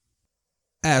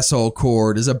Asshole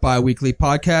Court is a bi-weekly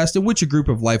podcast in which a group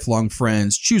of lifelong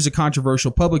friends choose a controversial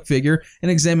public figure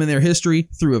and examine their history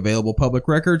through available public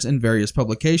records and various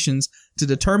publications to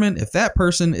determine if that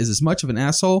person is as much of an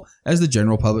asshole as the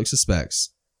general public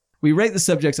suspects. We rate the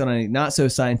subjects on a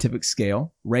not-so-scientific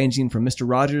scale, ranging from Mr.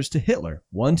 Rogers to Hitler,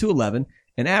 1 to 11,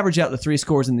 and average out the 3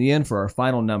 scores in the end for our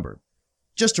final number.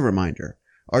 Just a reminder,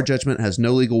 our judgment has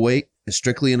no legal weight, is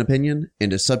strictly an opinion,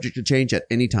 and is subject to change at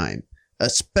any time,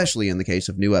 especially in the case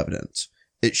of new evidence.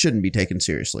 It shouldn't be taken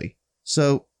seriously.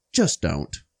 So, just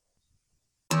don't.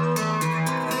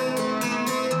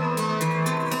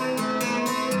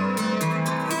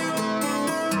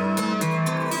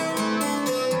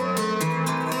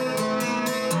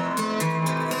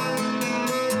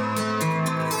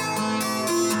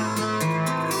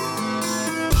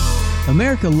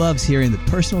 America loves hearing the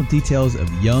personal details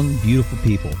of young, beautiful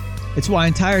people. It's why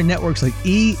entire networks like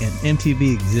E! and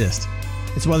MTV exist.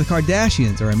 It's why the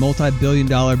Kardashians are a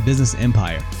multi-billion-dollar business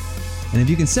empire. And if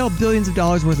you can sell billions of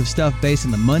dollars worth of stuff based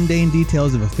on the mundane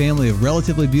details of a family of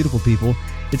relatively beautiful people,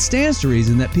 it stands to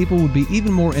reason that people would be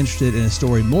even more interested in a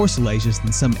story more salacious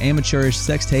than some amateurish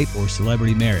sex tape or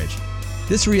celebrity marriage.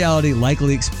 This reality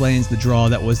likely explains the draw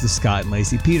that was the Scott and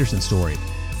Laci Peterson story.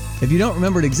 If you don't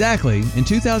remember it exactly, in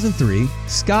 2003,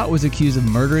 Scott was accused of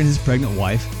murdering his pregnant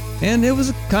wife, and it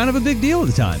was kind of a big deal at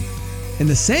the time. In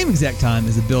the same exact time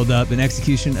as the build-up and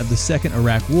execution of the Second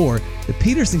Iraq War, the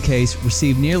Peterson case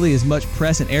received nearly as much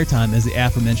press and airtime as the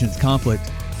aforementioned conflict,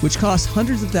 which cost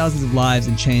hundreds of thousands of lives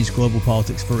and changed global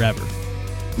politics forever.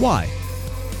 Why?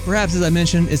 Perhaps, as I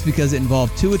mentioned, it's because it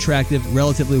involved 2 attractive,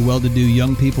 relatively well-to-do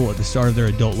young people at the start of their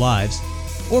adult lives.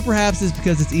 Or perhaps it's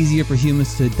because it's easier for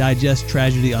humans to digest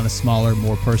tragedy on a smaller,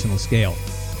 more personal scale.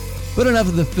 But enough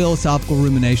of the philosophical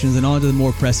ruminations and on to the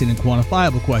more pressing and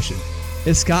quantifiable question.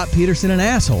 Is Scott Peterson an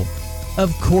asshole?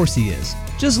 Of course he is.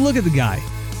 Just look at the guy.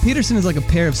 Peterson is like a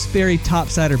pair of Sperry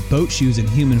topsider boat shoes in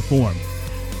human form.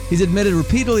 He's admitted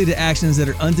repeatedly to actions that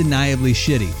are undeniably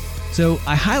shitty. So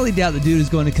I highly doubt the dude is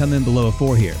going to come in below a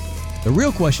 4 here. The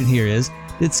real question here is,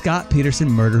 did Scott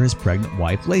Peterson murder his pregnant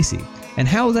wife, Laci? And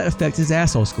how will that affect his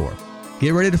asshole score?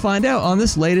 Get ready to find out on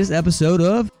this latest episode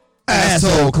of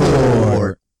Asshole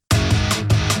Court.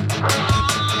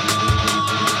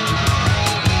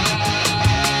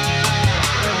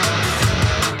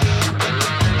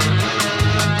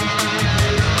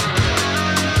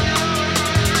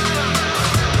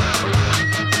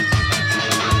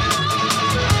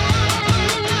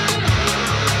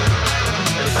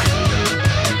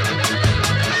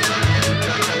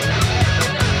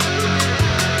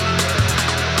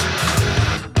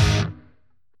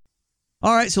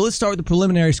 All right, so let's start with the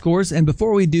preliminary scores. And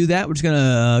before we do that, we're just going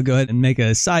to go ahead and make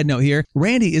a side note here.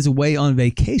 Randy is away on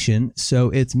vacation,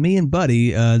 so it's me and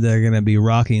Buddy that are going to be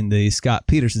rocking the Scott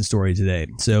Peterson story today.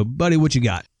 So, Buddy, what you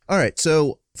got? All right,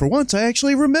 so for once, I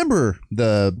actually remember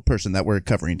the person that we're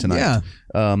covering tonight.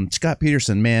 Yeah. Scott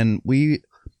Peterson, man,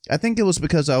 I think it was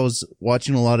because I was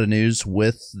watching a lot of news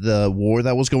with the war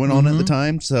that was going on at the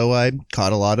time, so I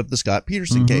caught a lot of the Scott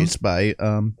Peterson case by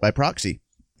proxy.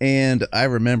 And I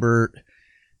remember,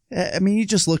 I mean, you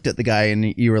just looked at the guy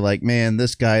and you were like, man,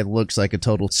 this guy looks like a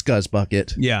total scuzz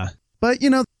bucket. Yeah. But, you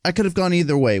know, I could have gone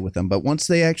either way with him. But once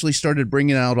they actually started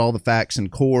bringing out all the facts in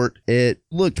court, it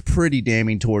looked pretty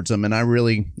damning towards him. And I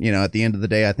really, you know, at the end of the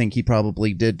day, I think he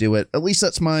probably did do it. At least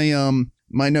that's my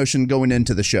my notion going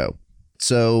into the show.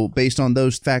 So based on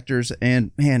those factors,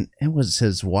 and man, it was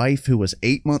his wife who was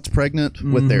 8 months pregnant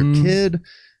with their kid.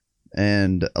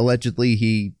 And allegedly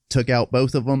he took out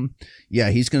both of them. Yeah,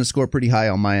 he's going to score pretty high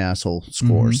on my asshole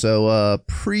score. So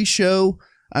pre-show,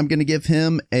 I'm going to give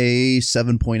him a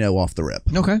 7.0 off the rip.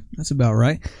 Okay, that's about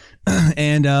right.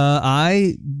 And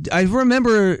I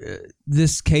remember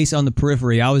this case on the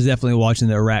periphery. I was definitely watching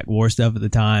the Iraq War stuff at the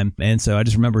time, and so I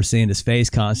just remember seeing his face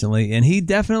constantly. And he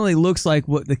definitely looks like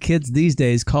what the kids these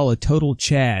days call a total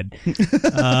Chad.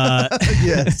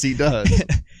 Yes, he does.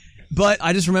 But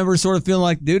I just remember sort of feeling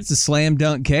like, dude, it's a slam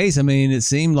dunk case. I mean, it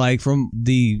seemed like from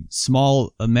the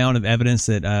small amount of evidence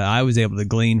that I was able to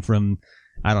glean from,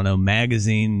 I don't know,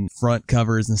 magazine front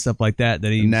covers and stuff like that,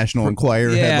 that he National Enquirer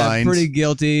headlines. Pretty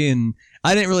guilty. And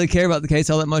I didn't really care about the case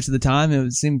all that much at the time.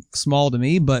 It seemed small to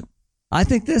me, but I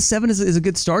think this 7 is a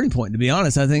good starting point, to be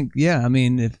honest. I think, yeah, I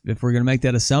mean, if we're going to make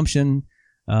that assumption,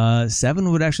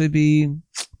 7 would actually be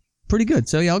pretty good.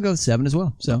 So yeah, I'll go with 7 as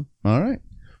well. So all right.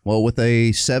 Well, with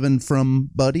a 7 from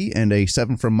Buddy and a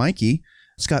 7 from Mikey,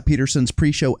 Scott Peterson's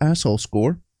pre-show asshole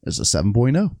score is a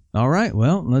 7.0. All right.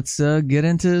 Well, let's get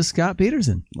into Scott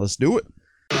Peterson. Let's do it.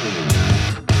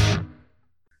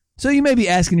 So you may be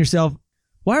asking yourself,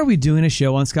 Why are we doing a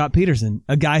show on Scott Peterson,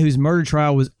 a guy whose murder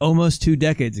trial was almost 2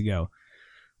 decades ago?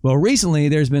 Well, recently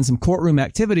there's been some courtroom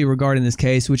activity regarding this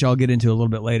case, which I'll get into a little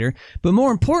bit later. But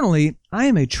more importantly, I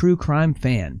am a true crime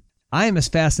fan. I am as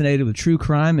fascinated with true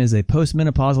crime as a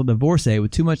postmenopausal divorcee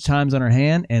with too much time on her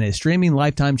hand and a streaming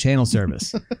Lifetime channel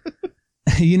service.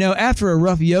 You know, after a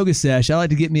rough yoga sesh, I like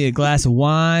to get me a glass of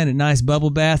wine, a nice bubble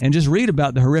bath, and just read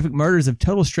about the horrific murders of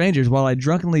total strangers while I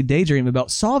drunkenly daydream about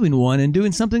solving one and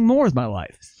doing something more with my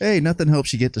life. Hey, nothing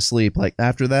helps you get to sleep. Like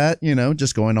after that, you know,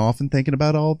 just going off and thinking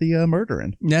about all the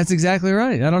murdering. That's exactly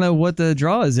right. I don't know what the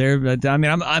draw is there, but I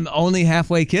mean, I'm only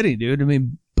halfway kidding, dude. I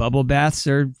mean, bubble baths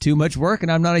are too much work,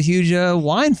 and I'm not a huge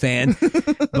wine fan,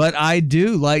 but I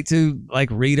do like to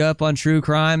read up on true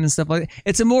crime and stuff like that.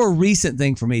 It's a more recent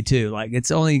thing for me too. Like it's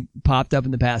only popped up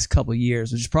in the past couple of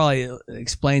years, which probably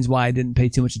explains why I didn't pay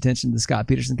too much attention to the Scott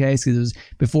Peterson case, because it was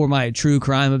before my true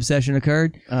crime obsession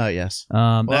occurred. Yes.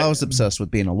 I was obsessed with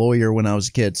being a lawyer when I was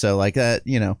a kid, so like that,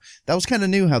 you know, that was kind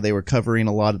of new how they were covering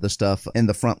a lot of the stuff in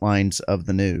the front lines of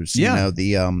the news. Yeah. You know,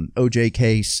 the OJ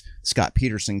case, Scott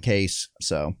Peterson case.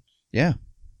 So, yeah.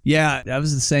 Yeah, that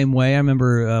was the same way. I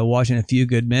remember watching A Few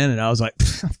Good Men, and I was like,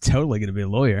 I'm totally going to be a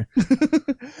lawyer.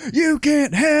 You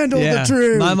can't handle the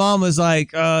truth. My mom was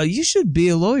like, you should be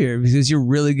a lawyer because you're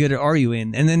really good at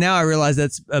arguing. And then now I realize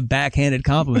that's a backhanded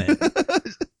compliment.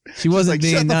 She wasn't like,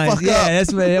 being shut the nice. fuck Yeah, up.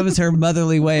 that was her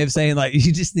motherly way of saying, like,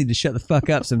 you just need to shut the fuck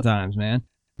up sometimes, man.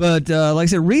 But like I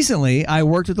said, recently I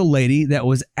worked with a lady that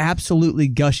was absolutely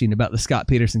gushing about the Scott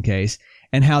Peterson case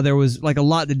and how there was like a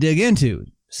lot to dig into.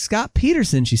 Scott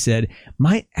Peterson, she said,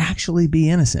 might actually be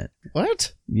innocent.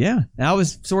 What? Yeah. And I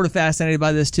was sort of fascinated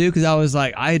by this too, because I was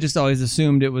like, I just always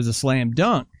assumed it was a slam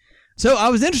dunk. So I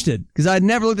was interested because I'd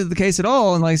never looked at the case at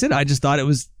all. And like I said, I just thought it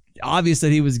was obvious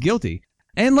that he was guilty.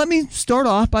 And let me start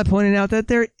off by pointing out that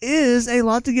there is a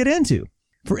lot to get into.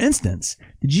 For instance,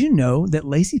 did you know that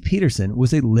Laci Peterson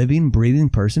was a living, breathing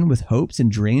person with hopes and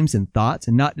dreams and thoughts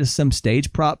and not just some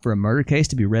stage prop for a murder case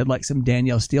to be read like some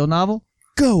Danielle Steele novel?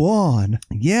 Go on.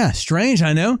 Yeah, strange,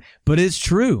 I know, but it's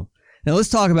true. Now let's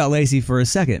talk about Laci for a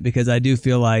second, because I do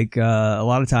feel like a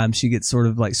lot of times she gets sort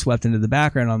of like swept into the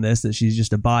background on this, that she's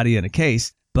just a body in a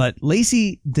case. But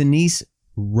Laci Denise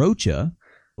Rocha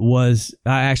was,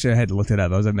 I had to look it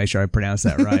up. I was going to make sure I pronounced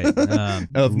that right.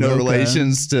 Of no Rocha.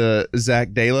 relations to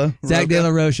Zach Dela? Zach De La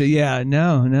Rocha. Yeah,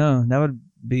 no, that would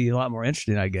be a lot more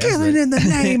interesting, I guess. Killing in the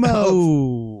name of.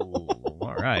 Oh,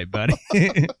 all right, buddy.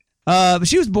 But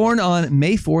she was born on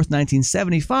May 4th,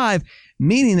 1975,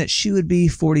 meaning that she would be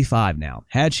 45 now,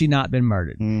 had she not been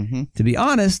murdered. Mm-hmm. To be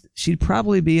honest, she'd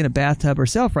probably be in a bathtub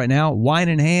herself right now, wine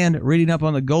in hand, reading up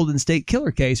on the Golden State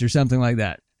Killer case or something like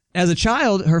that. As a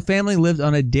child, her family lived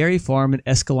on a dairy farm in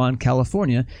Escalon,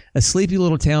 California, a sleepy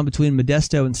little town between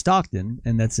Modesto and Stockton,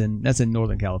 and that's in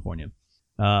Northern California.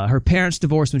 Her parents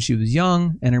divorced when she was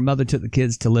young, and her mother took the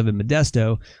kids to live in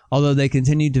Modesto, although they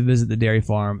continued to visit the dairy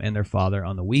farm and their father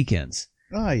on the weekends.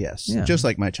 Ah, yes. Yeah. Just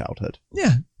like my childhood.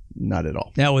 Yeah, Not at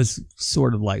all. that was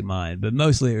sort of like mine, but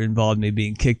mostly it involved me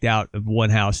being kicked out of one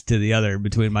house to the other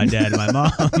between my dad and my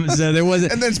mom. So there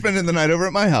wasn't... And then spending the night over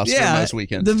at my house for most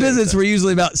weekends. The too, visits so. were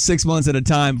usually about 6 months at a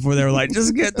time before they were like,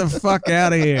 just get the fuck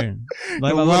out of here.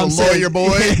 Like my You mom little said, lawyer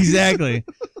boy. Exactly.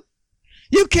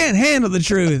 You can't handle the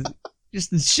truth.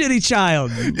 Just a shitty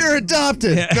child. You're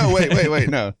adopted. Yeah. No, wait.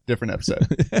 No, different episode.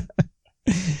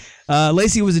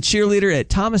 Laci was a cheerleader at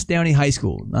Thomas Downey High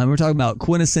School. We're talking about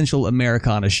quintessential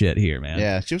Americana shit here, man.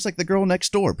 Yeah, she was like the girl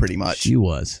next door, pretty much. She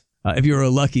was. If you were a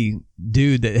lucky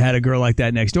dude that had a girl like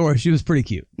that next door, she was pretty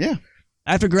cute. Yeah.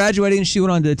 After graduating, she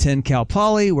went on to attend Cal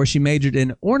Poly, where she majored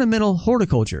in ornamental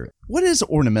horticulture. What is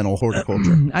ornamental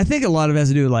horticulture? I think a lot of it has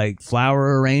to do with like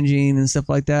flower arranging and stuff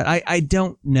like that. I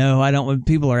don't know. When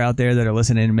people are out there that are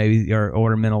listening and maybe are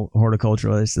ornamental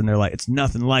horticulturalists and they're like, it's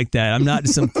nothing like that. I'm not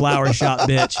just some flower shop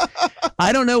bitch.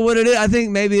 I don't know what it is. I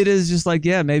think maybe it is just like,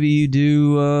 yeah, maybe you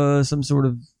do some sort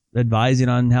of advising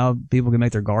on how people can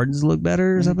make their gardens look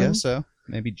better or something. I guess so.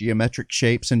 Maybe geometric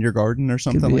shapes in your garden or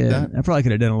something Could be like it. that. I probably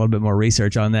could have done a little bit more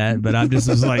research on that, but I'm just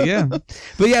was like, yeah.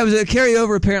 But yeah, it was a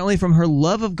carryover apparently from her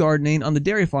love of gardening on the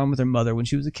dairy farm with her mother when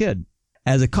she was a kid.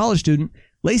 As a college student,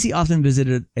 Laci often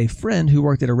visited a friend who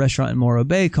worked at a restaurant in Morro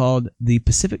Bay called the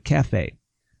Pacific Cafe.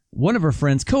 One of her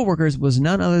friend's coworkers was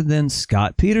none other than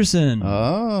Scott Peterson.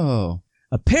 Oh.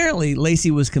 Apparently,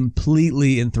 Laci was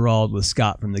completely enthralled with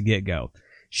Scott from the get-go.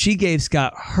 She gave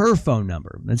Scott her phone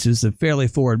number. That's just a fairly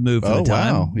forward move for the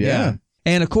time. Wow. Yeah.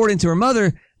 And according to her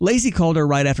mother, Laci called her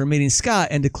right after meeting Scott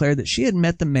and declared that she had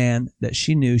met the man that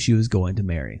she knew she was going to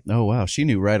marry. Oh, wow. She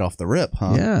knew right off the rip,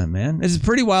 huh? Yeah, man. It's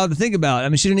pretty wild to think about. I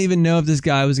mean, she didn't even know if this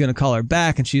guy was going to call her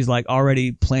back, and she's like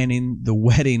already planning the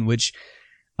wedding, which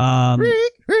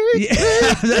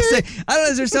Yeah, I don't know.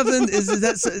 Is there something? Is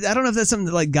that? I don't know if that's something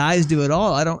that like guys do at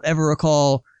all. I don't ever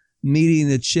recall meeting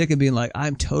the chick and being like,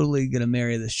 "I'm totally gonna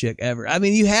marry this chick ever." I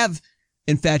mean, you have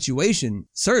infatuation,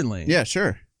 certainly. Yeah,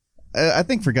 sure. I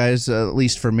think for guys, at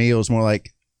least for me, it was more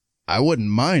like, I wouldn't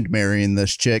mind marrying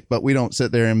this chick, but we don't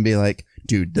sit there and be like,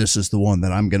 dude, this is the one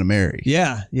that I'm gonna marry.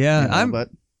 Yeah. You know, but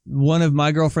One of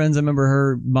my girlfriends, I remember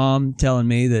her mom telling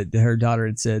me that her daughter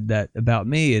had said that about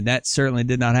me, and that certainly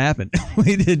did not happen.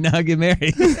 We did not get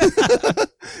married.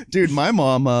 dude, my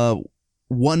mom,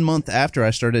 1 month after I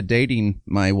started dating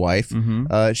my wife,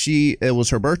 it was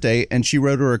her birthday, and she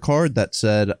wrote her a card that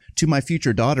said, "To my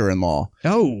future daughter-in-law."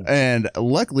 Oh. And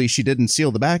luckily she didn't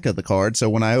seal the back of the card, so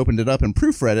when I opened it up and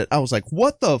proofread it, I was like,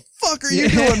 what the fuck are you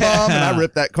doing, Mom? And I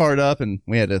ripped that card up, and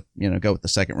we had to, go with the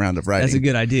second round of writing. That's a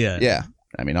good idea. Yeah.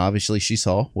 I mean, obviously she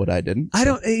saw what I didn't. I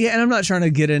don't, and I'm not trying to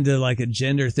get into like a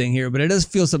gender thing here, but it does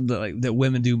feel something like that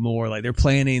women do more. Like they're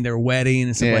planning their wedding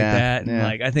and stuff like that. And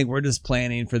like, I think we're just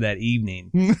planning for that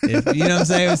evening. If, you know what I'm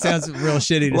saying? It sounds real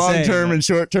shitty to say. Long term and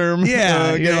short term.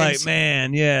 Yeah. You're games. like,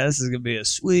 man, yeah, this is going to be a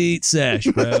sweet sesh,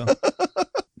 bro.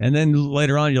 And then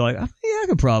later on, you're like, oh, yeah, I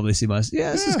could probably see myself.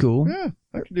 Yeah, this is cool. Yeah,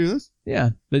 I can do this.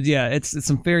 Yeah, but yeah, it's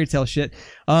some fairy tale shit.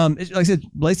 Like I said,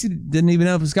 Lacey didn't even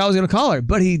know if Scott was going to call her,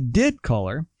 but he did call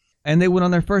her, and they went on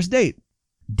their first date,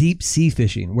 deep sea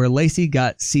fishing, where Lacey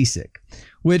got seasick.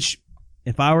 Which,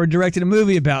 if I were directing a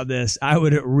movie about this, I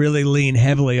would really lean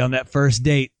heavily on that first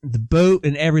date. The boat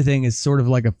and everything is sort of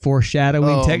like a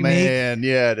foreshadowing technique. Oh man,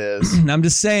 yeah, it is. I'm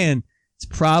just saying.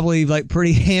 It's probably like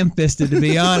pretty ham-fisted, to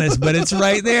be honest, but it's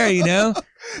right there,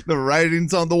 The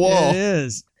writing's on the wall. It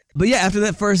is. But yeah, after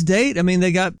that first date, I mean,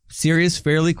 they got serious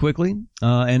fairly quickly.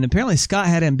 And apparently Scott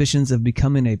had ambitions of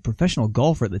becoming a professional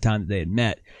golfer at the time that they had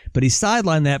met, but he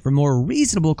sidelined that for more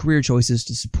reasonable career choices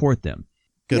to support them.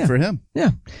 Good for him.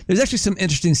 Yeah. There's actually some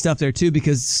interesting stuff there, too,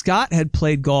 because Scott had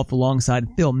played golf alongside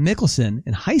Phil Mickelson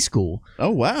in high school.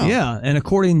 Oh, wow. Yeah. And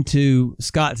according to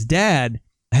Scott's dad,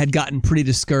 had gotten pretty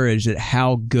discouraged at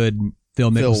how good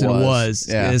Phil Mickelson was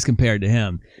as compared to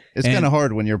him. It's kind of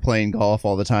hard when you're playing golf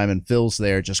all the time and Phil's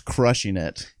there just crushing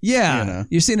it. Yeah.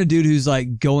 You're seeing a dude who's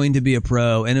like going to be a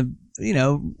pro and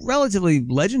a, relatively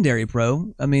legendary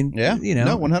pro. I mean, no,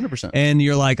 100%. And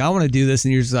you're like, I want to do this.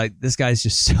 And you're just like, this guy's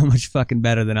just so much fucking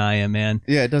better than I am, man.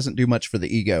 Yeah, it doesn't do much for the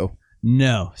ego.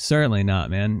 No, certainly not,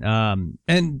 man.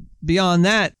 And beyond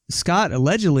that, Scott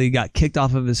allegedly got kicked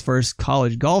off of his first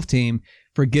college golf team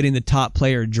for getting the top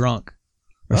player drunk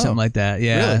or something like that.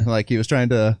 Yeah. Really? Like he was trying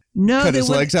to cut his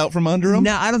legs out from under him?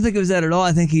 No, I don't think it was that at all.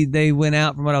 I think they went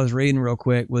out, from what I was reading real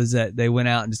quick, was that they went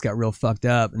out and just got real fucked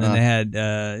up. And then they had,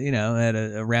 had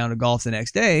a round of golf the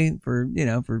next day for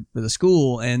the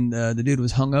school. And the dude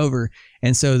was hungover.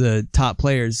 And so the top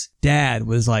player's dad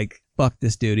was like, fuck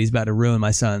this dude. He's about to ruin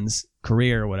my son's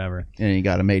career or whatever. And he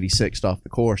got him 86th off the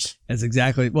course. That's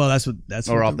exactly, well, that's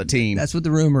off the team. That's what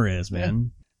the rumor is, man.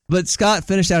 Yeah. But Scott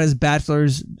finished out his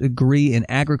bachelor's degree in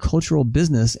agricultural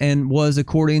business and was,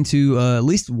 according to at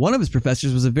least one of his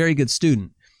professors, was a very good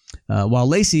student, while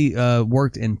Lacey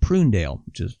worked in Prunedale,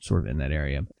 which is sort of in that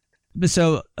area. But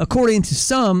so, according to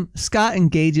some, Scott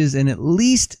engages in at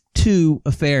least 2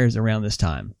 affairs around this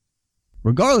time.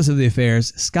 Regardless of the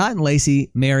affairs, Scott and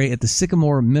Lacey marry at the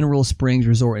Sycamore Mineral Springs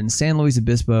Resort in San Luis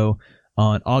Obispo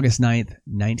on August 9th,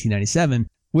 1997.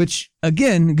 Which,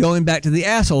 again, going back to the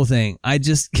asshole thing, I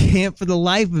just can't for the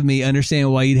life of me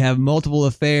understand why you'd have multiple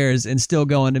affairs and still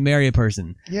go on to marry a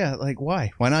person. Yeah, like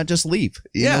why? Why not just leave?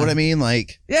 You know what I mean?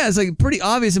 Like, yeah, it's like pretty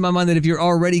obvious in my mind that if you're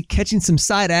already catching some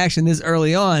side action this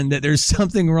early on, that there's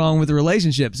something wrong with the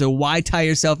relationship. So why tie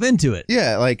yourself into it?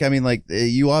 Yeah, like, I mean, like,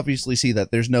 you obviously see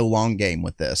that there's no long game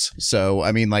with this. So,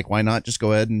 I mean, like, why not just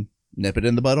go ahead and nip it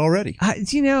in the bud already?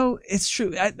 It's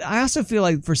true. I also feel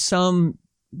like for some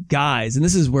guys, and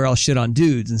this is where I'll shit on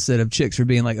dudes instead of chicks for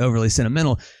being like overly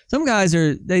sentimental. Some guys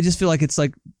they just feel like it's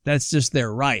like that's just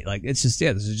their right. Like it's just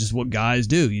this is just what guys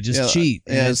do. You just cheat.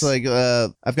 Yeah, it's like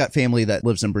I've got family that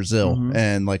lives in Brazil,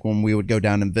 and like when we would go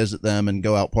down and visit them and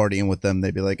go out partying with them,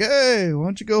 they'd be like, "Hey, why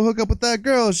don't you go hook up with that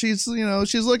girl? She's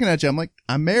she's looking at you." I'm like,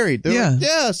 "I'm married." They're like,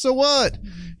 "Yeah, so what?"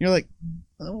 You're like,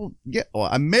 "Oh, yeah, well,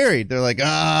 I'm married." They're like,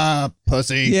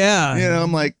 pussy. Yeah.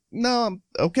 I'm like, no, I'm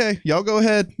okay. Y'all go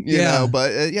ahead. You know,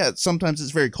 but sometimes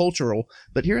it's very cultural.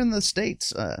 But here in the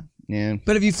States, yeah.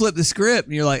 But if you flip the script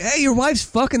and you're like, hey, your wife's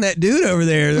fucking that dude over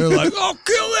there, they're like, oh,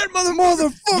 kill that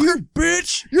motherfucker, you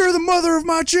bitch. You're the mother of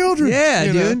my children.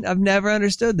 Yeah, dude. I've never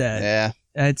understood that. Yeah.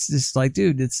 It's just like,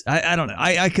 dude, I don't know.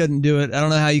 I couldn't do it. I don't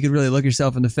know how you could really look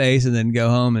yourself in the face and then go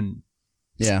home and.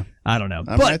 Yeah. I don't know.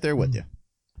 I'm right there with you.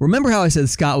 Remember how I said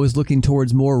Scott was looking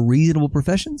towards more reasonable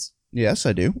professions? Yes,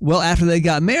 I do. Well, after they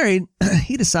got married,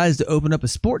 he decides to open up a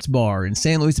sports bar in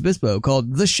San Luis Obispo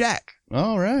called The Shack.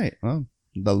 All right. Well,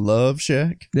 the Love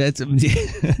Shack. That's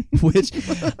which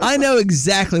I know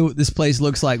exactly what this place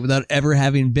looks like without ever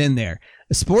having been there.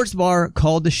 A sports bar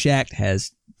called The Shack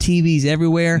has TVs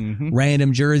everywhere,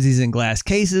 random jerseys in glass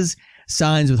cases,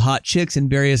 signs with hot chicks and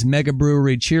various mega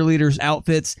brewery cheerleaders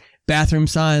outfits, bathroom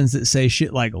signs that say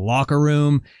shit like locker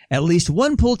room, at least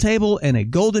one pool table, and a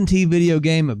Golden Tee video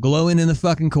game glowing in the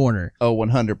fucking corner. Oh,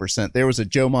 100%. There was a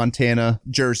Joe Montana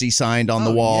jersey signed on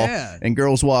the wall, and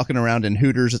girls walking around in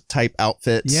Hooters type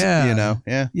outfits. Yeah. You know,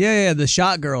 yeah. Yeah, the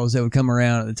shot girls that would come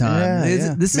around at the time.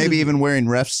 This Maybe is, even wearing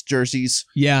refs jerseys.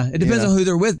 Yeah, it depends on who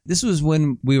they're with. This was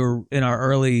when we were in our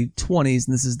early 20s,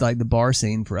 and this is like the bar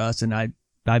scene for us, and I've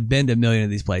been to a million of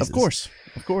these places. Of course.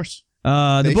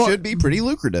 They should be pretty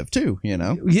lucrative too, you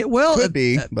know. Yeah, well, could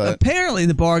be, but apparently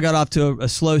the bar got off to a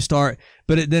slow start,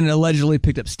 but it then allegedly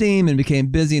picked up steam and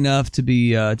became busy enough to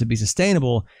be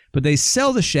sustainable. But they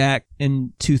sell the Shack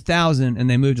in 2000, and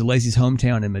they moved to Lacey's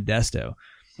hometown in Modesto.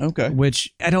 Okay.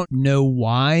 Which I don't know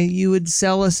why you would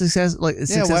sell a successful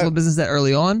business that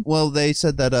early on. Well, they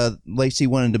said that Lacey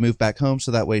wanted to move back home so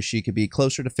that way she could be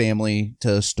closer to family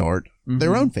to start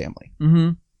their own family.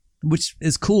 Mm-hmm. Which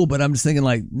is cool, but I'm just thinking,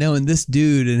 like, knowing this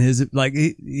dude and his, like,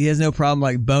 he has no problem,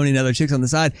 like, boning other chicks on the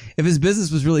side. If his business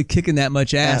was really kicking that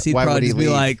much ass, he'd probably just be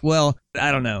like, well,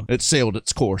 I don't know. It sailed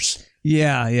its course.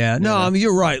 Yeah. No, I mean,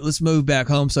 you're right. Let's move back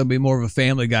home so I'll be more of a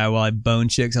family guy while I bone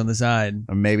chicks on the side.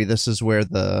 Or maybe this is where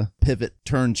the pivot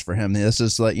turns for him. This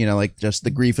is like, you know, like just the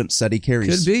grievance that he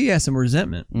carries. Could be, yeah, some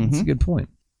resentment. That's a good point.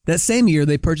 That same year,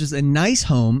 they purchased a nice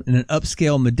home in an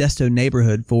upscale Modesto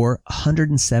neighborhood for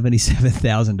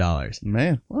 $177,000.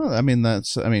 Man, well, I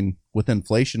mean, with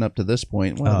inflation up to this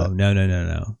point.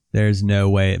 No. There's no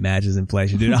way it matches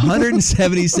inflation, dude.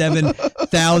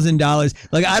 $177,000.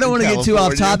 Like, I don't want to get too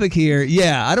off topic here.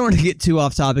 Yeah, I don't want to get too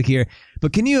off topic here.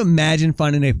 But can you imagine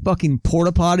finding a fucking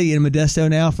porta potty in Modesto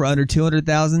now for under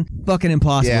 $200,000? Fucking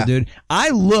impossible, dude. I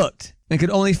looked and could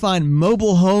only find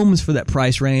mobile homes for that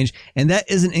price range, and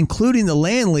that isn't including the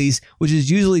land lease, which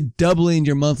is usually doubling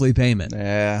your monthly payment.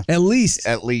 Yeah. At least.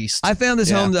 I found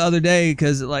this home the other day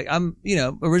because, like,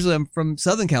 originally I'm from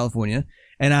Southern California,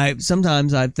 and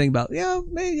sometimes I think about,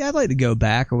 maybe I'd like to go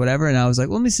back or whatever, and I was like,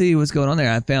 let me see what's going on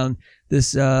there. I found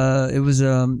this, it was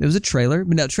a trailer,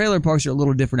 but now trailer parks are a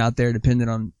little different out there depending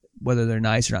on whether they're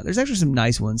nice or not. There's actually some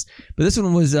nice ones, but this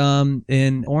one was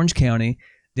in Orange County,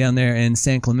 down there in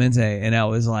San Clemente, and I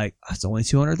was like, it's only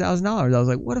 $200,000. I was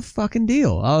like, what a fucking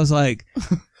deal. I was like,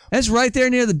 that's right there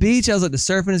near the beach. I was like, the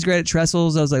surfing is great at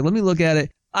Trestles. I was like, let me look at it.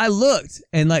 I looked,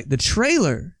 and like the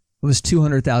trailer was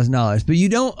 $200,000, but you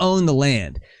don't own the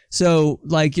land. So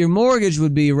like your mortgage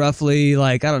would be roughly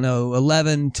like, I don't know,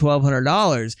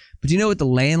 $1,200. But you know what the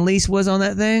land lease was on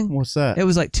that thing? What's that? It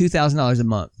was like $2,000 a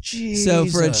month. Jesus. So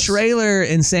for a trailer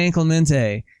in San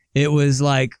Clemente, it was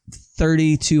like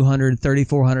 $3,200,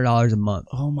 $3,400 a month.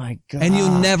 Oh my god! And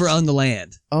you'll never own the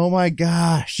land. Oh my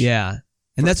gosh! Yeah,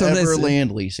 and that's what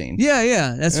land leasing.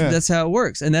 Yeah. That's how it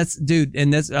works. And I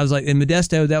was like, in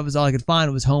Modesto, that was all I could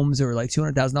find was homes that were like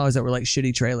 $200,000 that were like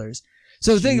shitty trailers.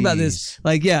 So think about this,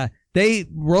 like, they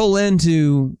roll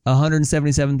into a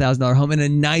 $177,000 home in a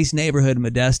nice neighborhood in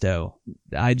Modesto.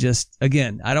 I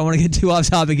don't want to get too off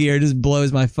topic here. It just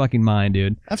blows my fucking mind,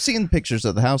 dude. I've seen pictures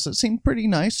of the house. It seemed pretty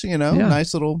nice,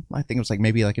 nice little, I think it was like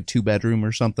maybe like a 2-bedroom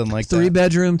or something like that.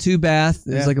 3-bedroom, 2-bath.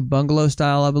 It was like a bungalow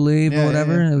style, I believe, or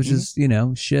whatever. It was just,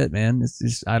 shit, man. It's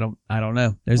just, I don't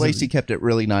know. Lacey kept it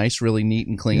really nice, really neat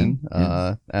and clean,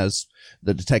 as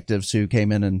the detectives who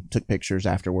came in and took pictures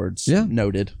afterwards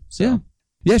noted. So.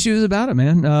 Yeah, she was about it,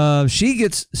 man. She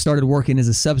gets started working as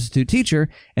a substitute teacher,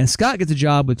 and Scott gets a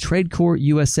job with TradeCorp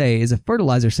USA as a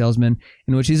fertilizer salesman,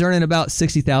 in which he's earning about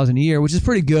 $60,000 a year, which is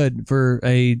pretty good for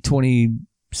a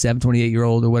 27,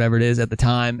 28-year-old or whatever it is at the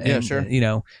time. And, sure.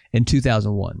 In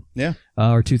 2001. Yeah.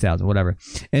 Or 2000, whatever.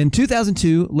 In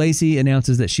 2002, Lacey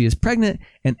announces that she is pregnant,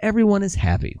 and everyone is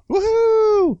happy.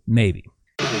 Woohoo! Maybe.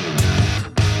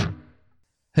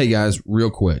 Hey, guys, real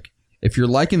quick. If you're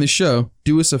liking the show,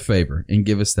 do us a favor and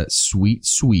give us that sweet,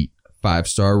 sweet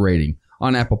 5-star rating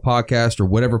on Apple Podcast or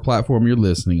whatever platform you're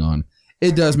listening on.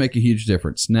 It does make a huge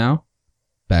difference. Now,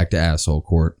 back to Asshole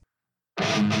Court.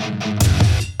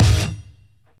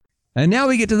 And now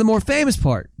we get to the more famous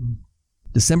part.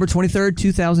 December 23rd,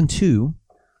 2002,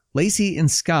 Lacey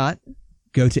and Scott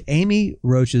go to Amy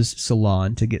Roach's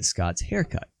salon to get Scott's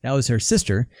haircut. That was her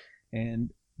sister,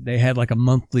 and they had like a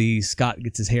monthly Scott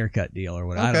gets his haircut deal or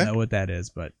whatever. Okay. I don't know what that is,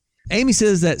 but Amy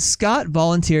says that Scott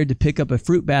volunteered to pick up a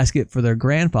fruit basket for their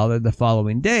grandfather the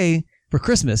following day for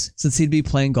Christmas since he'd be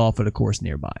playing golf at a course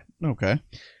nearby. Okay.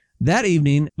 That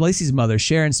evening, Lacey's mother,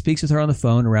 Sharon, speaks with her on the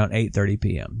phone around 8:30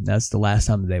 p.m. That's the last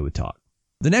time they would talk.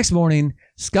 The next morning,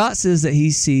 Scott says that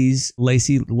he sees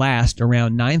Lacey last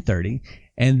around 9:30,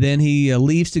 and then he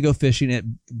leaves to go fishing at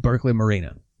Berkeley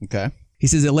Marina. Okay. He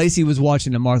says that Lacey was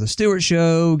watching a Martha Stewart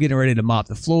show, getting ready to mop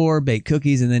the floor, bake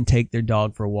cookies, and then take their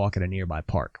dog for a walk at a nearby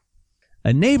park.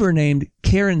 A neighbor named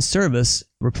Karen Service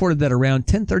reported that around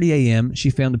 10:30 a.m.,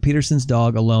 she found the Petersons'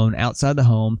 dog alone outside the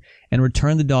home and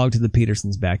returned the dog to the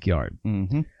Petersons' backyard.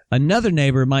 Mm-hmm. Another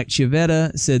neighbor, Mike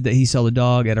Chiavetta, said that he saw the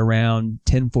dog at around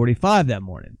 10:45 that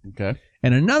morning. Okay.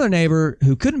 And another neighbor,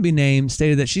 who couldn't be named,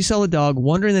 stated that she saw the dog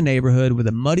wandering the neighborhood with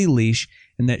a muddy leash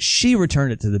and that she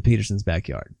returned it to the Petersons'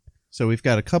 backyard. So we've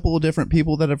got a couple of different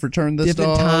people that have returned this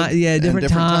Different dog. different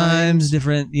times,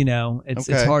 different, it's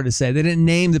Okay. hard to say. They didn't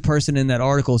name the person in that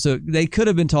article, so they could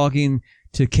have been talking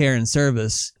to Karen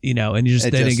Service, and they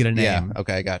didn't get a name. Yeah.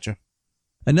 Okay, gotcha.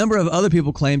 A number of other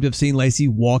people claimed to have seen Lacey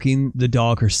walking the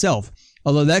dog herself,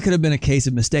 although that could have been a case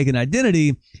of mistaken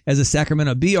identity, as a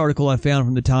Sacramento Bee article I found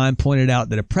from the time pointed out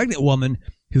that a pregnant woman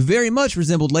who very much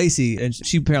resembled Lacey, and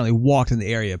she apparently walked in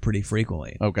the area pretty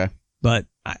frequently. Okay. But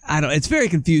I don't. It's very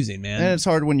confusing, man. And it's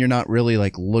hard when you're not really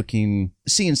like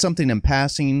seeing something in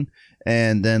passing,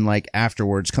 and then like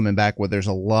afterwards coming back where there's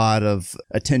a lot of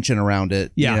attention around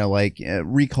it. Yeah.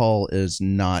 Recall is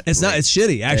not. It's not. It's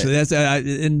shitty, actually. That's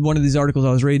in one of these articles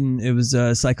I was reading. It was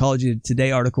a Psychology Today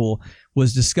article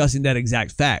was discussing that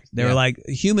exact fact. They were like,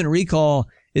 human recall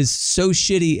is so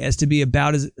shitty as to be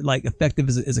about as like effective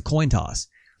as a coin toss.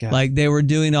 God. Like they were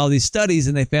doing all these studies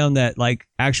and they found that like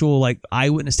actual like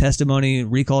eyewitness testimony,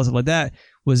 recall, stuff like that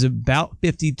was about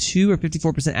 52 or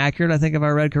 54% accurate, I think, if I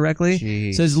read correctly.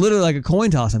 Jeez. So it's literally like a coin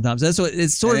toss sometimes. That's what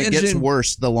it's sort And of it interesting. gets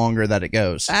worse the longer that it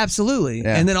goes. Absolutely.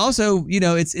 Yeah. And then also,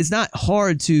 it's not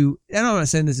hard to, and I'm not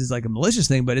saying this is like a malicious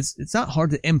thing, but it's not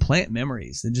hard to implant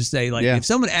memories and just say like, if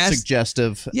someone asks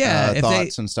suggestive if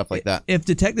thoughts and stuff like that. If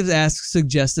detectives ask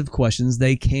suggestive questions,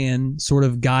 they can sort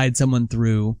of guide someone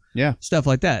through stuff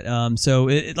like that. So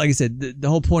like I said, the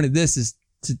whole point of this is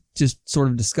to just sort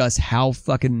of discuss how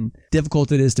fucking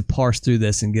difficult it is to parse through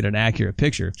this and get an accurate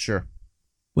picture. Sure.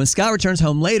 When Scott returns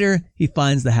home later, he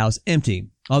finds the house empty,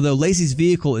 although Lacey's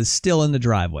vehicle is still in the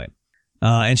driveway.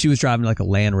 And she was driving like a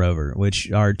Land Rover,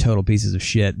 which are total pieces of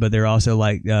shit, but they're also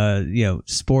like,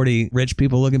 sporty, rich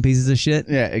people looking pieces of shit.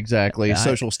 Yeah, exactly.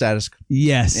 Social status.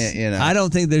 Yes. You know. I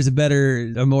don't think there's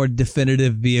a more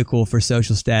definitive vehicle for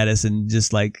social status and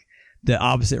just like the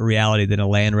opposite reality than a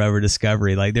Land Rover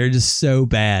Discovery. Like they're just so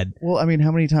bad. Well, I mean,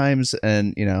 how many times,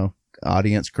 and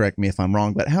audience, correct me if I'm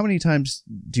wrong, but how many times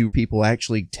do people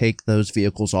actually take those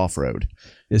vehicles off-road?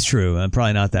 It's true.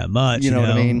 Probably not that much. You know what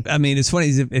I mean? I mean, it's funny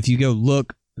if you go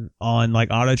look on like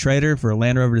Auto Trader for a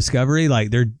Land Rover Discovery,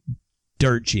 like they're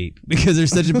dirt cheap because they're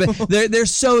such they're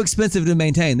so expensive to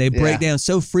maintain. They break down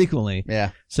so frequently.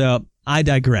 Yeah. So I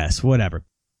digress. Whatever.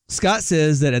 Scott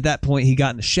says that at that point he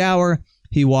got in the shower.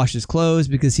 He washed his clothes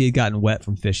because he had gotten wet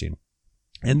from fishing.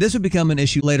 And this would become an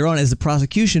issue later on as the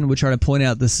prosecution would try to point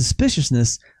out the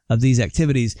suspiciousness of these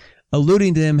activities,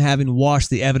 alluding to him having washed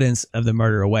the evidence of the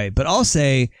murder away. But I'll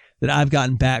say that I've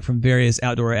gotten back from various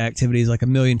outdoor activities like a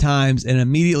million times and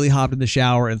immediately hopped in the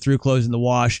shower and threw clothes in the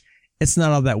wash. It's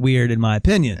not all that weird in my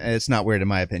opinion. It's not weird in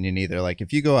my opinion either. Like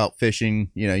if you go out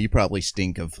fishing, you probably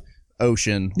stink of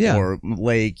ocean or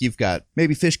lake. You've got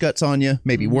maybe fish guts on you,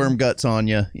 maybe worm guts on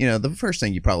you. The first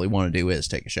thing you probably want to do is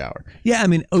take a shower. Yeah, I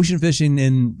mean, ocean fishing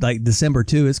in like December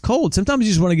too, it's cold. Sometimes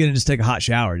you just want to get in and just take a hot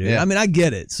shower, dude. Yeah. I mean, I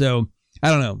get it. So I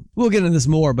don't know. We'll get into this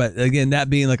more, but again, that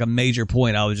being like a major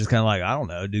point, I was just kind of like, I don't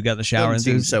know, dude, got in the shower.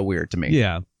 Doesn't seem so weird to me.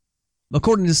 Yeah.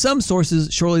 According to some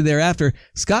sources, shortly thereafter,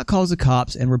 Scott calls the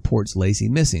cops and reports Lacey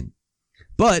missing.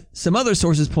 But some other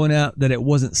sources point out that it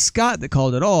wasn't Scott that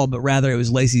called at all, but rather it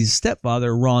was Lacey's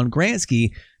stepfather, Ron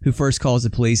Gransky, who first calls the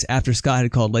police after Scott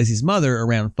had called Lacey's mother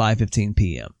around 5:15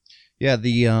 p.m. Yeah,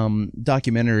 the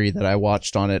documentary that I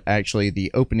watched on it, actually,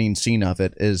 the opening scene of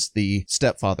it is the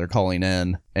stepfather calling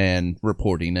in and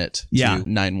reporting it to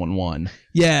 911.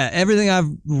 Yeah, everything I've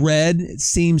read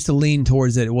seems to lean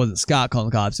towards that it wasn't Scott calling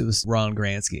the cops, it was Ron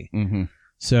Gransky. Mm-hmm.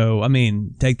 So, I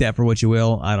mean, take that for what you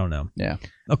will. I don't know. Yeah.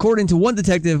 According to one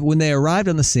detective, when they arrived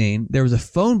on the scene, there was a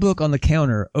phone book on the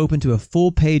counter open to a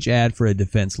full-page ad for a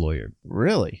defense lawyer.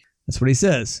 Really? That's what he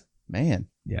says. Man.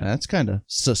 Yeah. That's kind of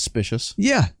suspicious.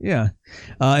 Yeah.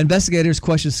 Investigators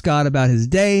questioned Scott about his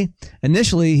day.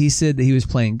 Initially, he said that he was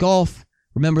playing golf.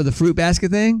 Remember the fruit basket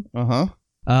thing? Uh-huh.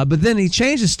 But then he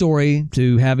changed the story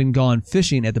to having gone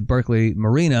fishing at the Berkeley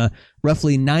Marina,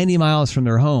 roughly 90 miles from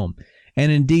their home. And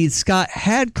indeed, Scott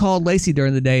had called Lacey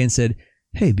during the day and said,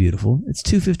 "Hey, beautiful, it's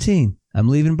 2:15. I'm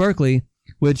leaving Berkeley,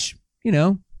 which, you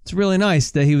know, it's really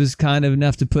nice that he was kind of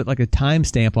enough to put like a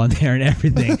timestamp on there and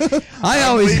everything.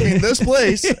 I'm leaving this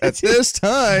place at this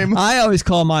time. I always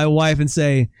call my wife and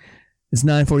say, it's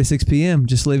 9:46 p.m.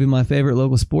 Just leaving my favorite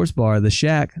local sports bar, the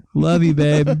Shack. Love you,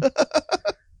 babe.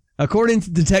 According to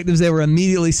detectives, they were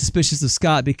immediately suspicious of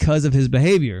Scott because of his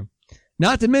behavior.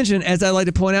 Not to mention, as I like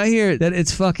to point out here, that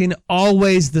it's fucking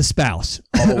always the spouse.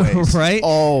 Always. Right?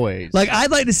 Always. Like, I'd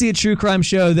like to see a true crime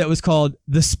show that was called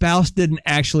The Spouse Didn't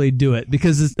Actually Do It,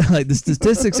 because it's, like, the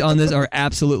statistics on this are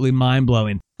absolutely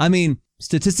mind-blowing. I mean,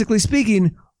 statistically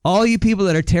speaking, all you people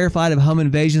that are terrified of home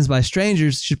invasions by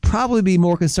strangers should probably be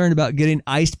more concerned about getting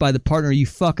iced by the partner you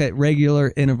fuck at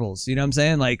regular intervals. You know what I'm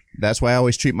saying? Like, that's why I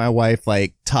always treat my wife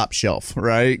like top shelf,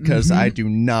 right? Because I do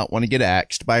not want to get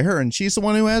axed by her, and she's the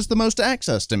one who has the most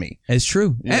access to me. it's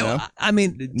true. You know? I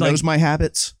mean, like, Knows my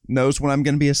habits, knows when I'm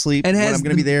going to be asleep, and when has I'm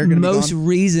going to be there, the going to be most gone.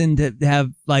 reason to have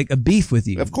like a beef with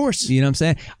you. Of course. You know what I'm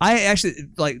saying? I actually,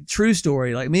 like, true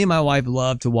story, like, me and my wife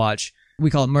love to watch, we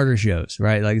call it murder shows,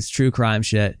 right? Like, it's true crime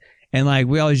shit. And like,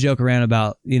 we always joke around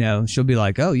about, you know, she'll be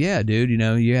like, oh yeah, dude, you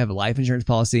know, you have a life insurance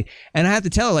policy. And I have to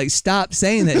tell her, like, stop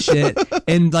saying that shit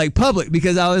in like public,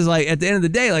 because I was like, at the end of the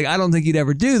day, like, I don't think you'd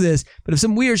ever do this. But if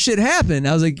some weird shit happened,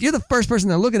 I was like, you're the first person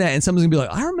they're looking at, and someone's gonna be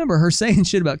like, I remember her saying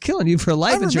shit about killing you for a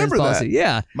life insurance policy. That.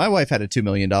 Yeah. My wife had a $2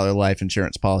 million life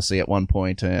insurance policy at one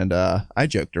point, and I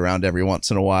joked around every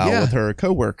once in a while with her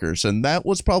coworkers, and that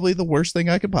was probably the worst thing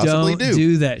I could possibly Don't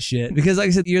do that shit, because like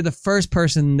I said, you're the first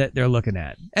person that they're looking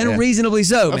at, and reasonably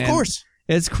so, man. Of course.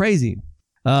 It's crazy.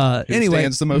 Who Anyway,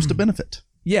 stands the most to benefit?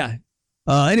 yeah.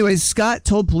 Anyways, Scott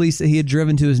told police that he had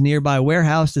driven to his nearby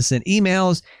warehouse to send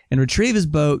emails and retrieve his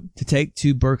boat to take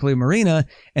to Berkeley Marina.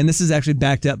 And this is actually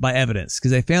backed up by evidence, because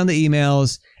they found the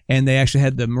emails and they actually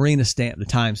had the marina stamp, the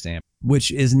timestamp, which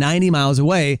is 90 miles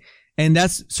away. And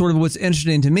that's sort of what's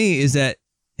interesting to me, is that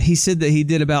he said that he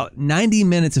did about 90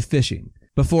 minutes of fishing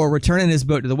before returning his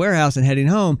boat to the warehouse and heading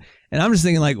home. And I'm just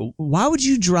thinking, like, why would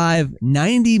you drive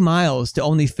 90 miles to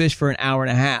only fish for an hour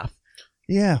and a half?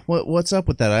 Yeah, what's up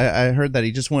with that? I heard that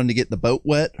he just wanted to get the boat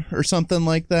wet or something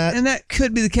like that. And that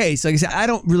could be the case. Like I said, I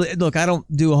don't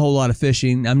do a whole lot of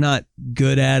fishing. I'm not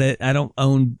good at it. I don't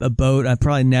own a boat. I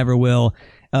probably never will.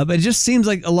 But it just seems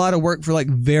like a lot of work for like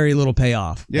very little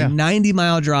payoff. Yeah. A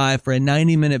 90-mile drive for a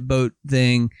 90-minute boat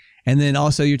thing. And then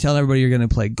also you're telling everybody you're going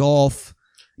to play golf.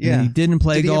 Yeah. You didn't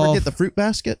play golf. Did he ever get the fruit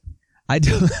basket? I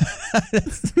do.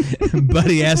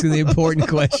 Buddy asking the important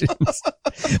questions.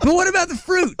 But what about the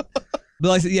fruit? But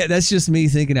like I said, yeah, that's just me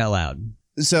thinking out loud.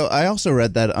 So I also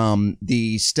read that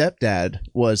the stepdad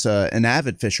was an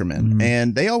avid fisherman,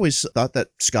 and they always thought that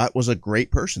Scott was a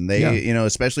great person. They, you know,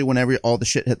 especially whenever all the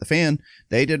shit hit the fan,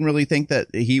 they didn't really think that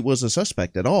he was a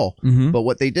suspect at all. But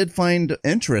what they did find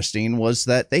interesting was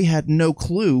that they had no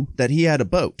clue that he had a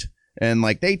boat. And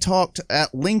like, they talked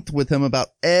at length with him about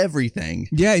everything.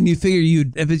 Yeah, and you figure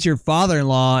if it's your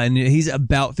father-in-law and he's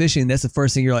about fishing, that's the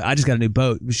first thing you're like, I just got a new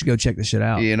boat. We should go check this shit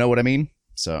out. You know what I mean?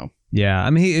 So yeah, I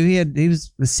mean, he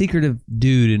was a secretive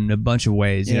dude in a bunch of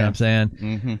ways. You know what I'm saying?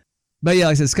 Mm-hmm. But yeah,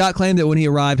 like I said, Scott claimed that when he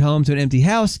arrived home to an empty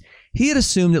house, he had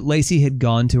assumed that Lacey had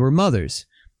gone to her mother's,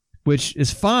 which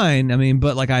is fine. I mean,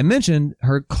 but like I mentioned,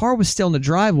 her car was still in the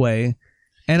driveway,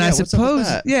 and I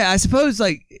suppose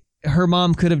like her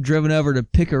mom could have driven over to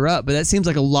pick her up, but that seems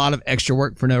like a lot of extra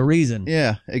work for no reason.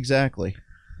 Yeah, exactly.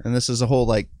 And this is a whole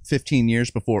like 15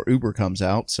 years before Uber comes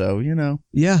out, so you know.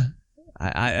 Yeah.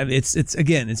 It's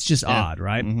just odd,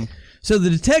 right? Mm-hmm. So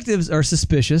the detectives are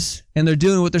suspicious, and they're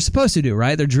doing what they're supposed to do,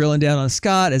 right? They're drilling down on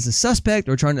Scott as a suspect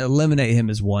or trying to eliminate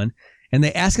him as one, and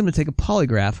they ask him to take a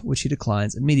polygraph, which he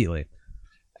declines immediately.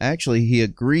 Actually, he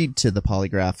agreed to the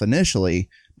polygraph initially,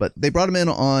 but they brought him in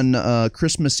on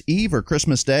Christmas Eve or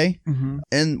Christmas Day,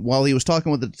 and while he was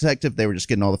talking with the detective, they were just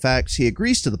getting all the facts. He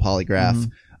agrees to the polygraph,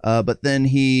 but then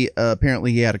he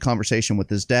apparently he had a conversation with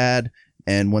his dad.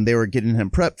 And when they were getting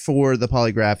him prepped for the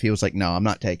polygraph, he was like, no, I'm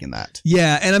not taking that.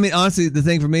 Yeah, and I mean, honestly, the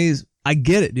thing for me is, I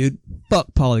get it, dude.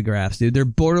 Fuck polygraphs, dude. They're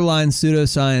borderline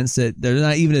pseudoscience that they're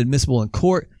not even admissible in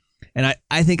court. And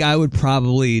I think I would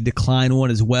probably decline one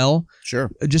as well.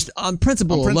 Sure. Just on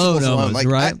principle alone, almost, like,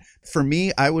 right? For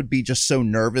me, I would be just so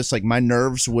nervous. Like, my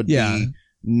nerves would be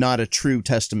not a true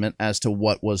testament as to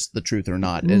what was the truth or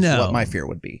not, is what my fear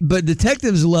would be. But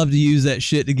detectives love to use that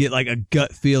shit to get like a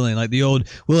gut feeling, like the old,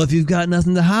 well, if you've got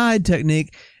nothing to hide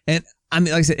technique. And I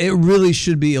mean, like I said, it really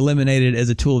should be eliminated as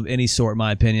a tool of any sort, in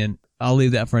my opinion. I'll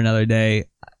leave that for another day.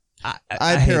 I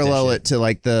parallel it to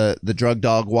like the drug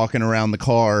dog walking around the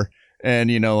car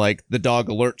And, like the dog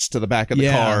alerts to the back of the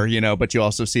car, but you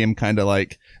also see him kind of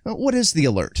like, what is the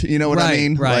alert? You know what I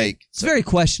mean? Right. Like, it's very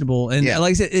questionable. And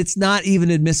like I said, it's not even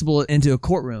admissible into a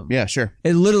courtroom. Yeah, sure.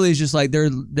 It literally is just like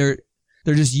they're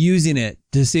just using it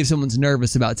to see if someone's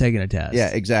nervous about taking a test. Yeah,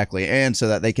 exactly. And so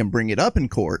that they can bring it up in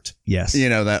court. Yes.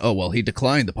 That, he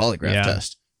declined the polygraph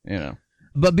test.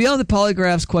 But beyond the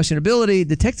polygraph's questionability,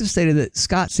 detectives stated that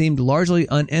Scott seemed largely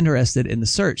uninterested in the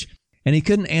search, and he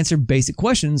couldn't answer basic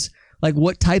questions like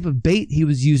what type of bait he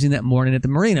was using that morning at the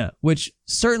marina, which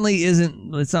certainly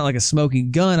it's not like a smoking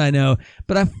gun, I know,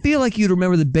 but I feel like you'd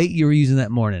remember the bait you were using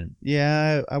that morning.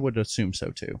 Yeah, I would assume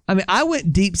so too. I mean, I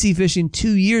went deep sea fishing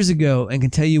 2 years ago and can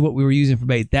tell you what we were using for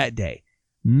bait that day.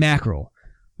 Mackerel,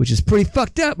 which is pretty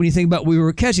fucked up when you think about what we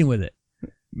were catching with it.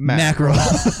 Mackerel.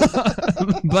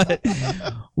 But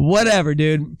whatever,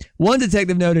 dude. One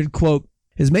detective noted, quote,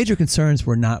 his major concerns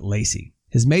were not Lacey.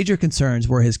 His major concerns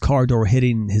were his car door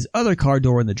hitting his other car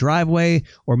door in the driveway,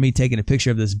 or me taking a picture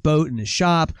of this boat in his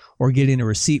shop, or getting a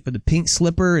receipt for the pink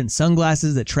slipper and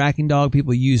sunglasses that tracking dog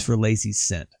people use for Lacey's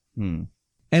scent. And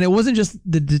it wasn't just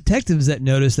the detectives that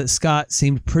noticed that Scott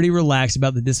seemed pretty relaxed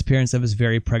about the disappearance of his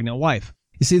very pregnant wife.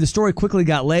 You see, the story quickly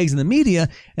got legs in the media,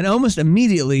 and almost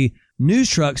immediately, news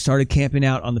trucks started camping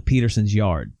out on the Petersons'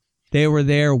 yard. They were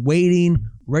there waiting,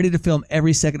 ready to film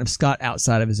every second of Scott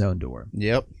outside of his own door.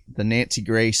 Yep. The Nancy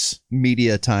Grace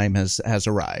media time has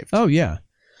arrived. Oh, yeah.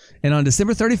 And on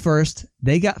December 31st,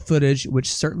 they got footage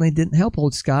which certainly didn't help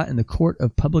old Scott in the court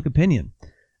of public opinion.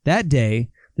 That day,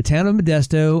 the town of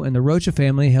Modesto and the Rocha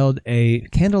family held a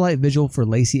candlelight vigil for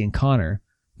Lacey and Connor.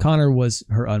 Connor was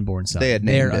her unborn son. They had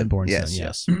named their it. unborn Yes,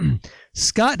 son. yes.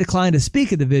 Scott declined to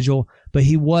speak at the vigil, but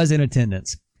he was in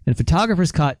attendance. And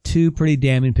photographers caught two pretty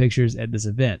damning pictures at this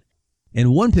event.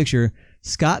 In one picture,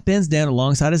 Scott bends down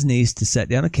alongside his niece to set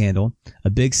down a candle, a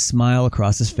big smile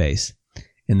across his face.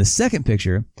 In the second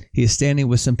picture, he is standing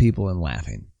with some people and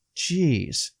laughing.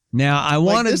 Jeez. Now, I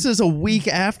want This is a week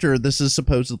after this has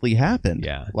supposedly happened.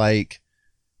 Yeah. Like,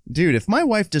 dude, if my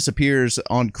wife disappears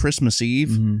on Christmas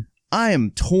Eve, I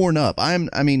am torn up. I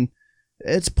mean,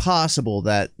 it's possible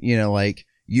that,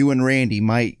 you and Randy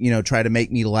might, try to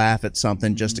make me laugh at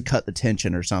something just to cut the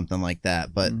tension or something like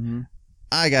that. But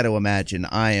I got to imagine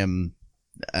I am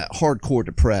hardcore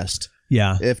depressed.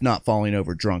 Yeah. If not falling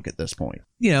over drunk at this point.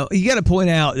 You got to point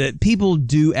out that people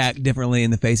do act differently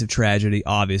in the face of tragedy,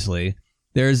 obviously.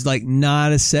 There's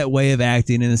not a set way of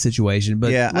acting in a situation.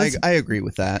 But yeah, I agree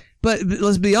with that. But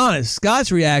let's be honest,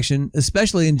 Scott's reaction,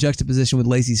 especially in juxtaposition with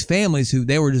Lacey's families, who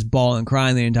they were just bawling and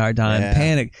crying the entire time,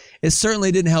 panic, it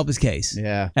certainly didn't help his case.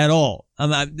 Yeah. At all.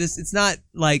 It's not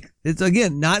it's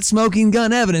again, not smoking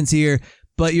gun evidence here,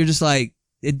 but you're just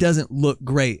it doesn't look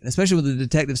great, especially with the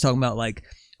detectives talking about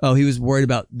oh, he was worried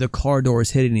about the car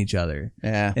doors hitting each other.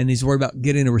 Yeah. And he's worried about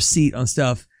getting a receipt on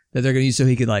stuff that they're going to use so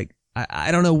he could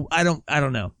I don't know. I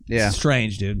don't know. Yeah. It's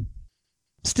strange, dude.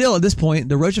 Still, at this point,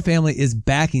 the Rocha family is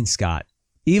backing Scott,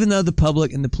 even though the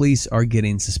public and the police are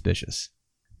getting suspicious.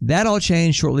 That all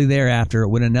changed shortly thereafter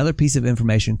when another piece of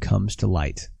information comes to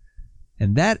light.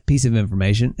 And that piece of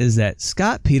information is that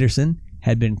Scott Peterson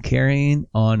had been carrying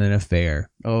on an affair.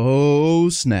 Oh,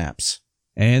 snaps.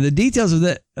 And the details of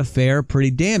that affair are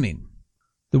pretty damning.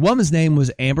 The woman's name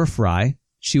was Amber Fry.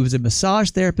 She was a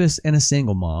massage therapist and a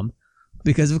single mom.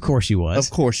 Because of course she was.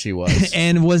 Of course she was.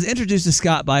 And was introduced to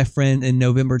Scott by a friend in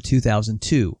November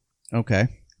 2002. Okay.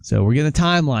 So we're getting a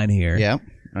timeline here. Yeah.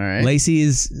 All right. Lacey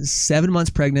is 7 months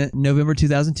pregnant, November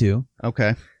 2002.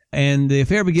 Okay. And the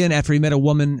affair began after he met a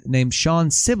woman named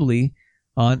Sean Sibley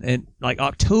in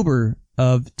October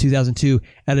of 2002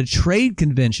 at a trade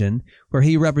convention where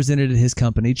he represented his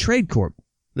company, Trade Corp.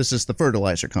 This is the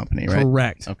fertilizer company, right?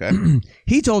 Correct. Okay.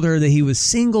 He told her that he was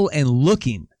single and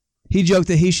looking. He joked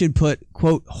that he should put,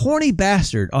 quote, horny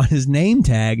bastard on his name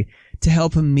tag to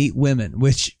help him meet women,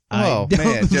 which I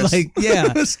don't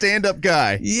just stand-up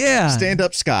guy. Yeah.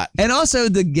 Stand-up Scott. And also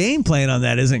the game plan on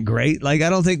that isn't great. I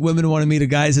don't think women want to meet a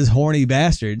guy that says horny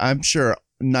bastard. I'm sure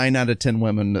 9 out of 10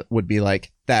 women would be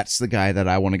like, that's the guy that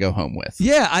I want to go home with.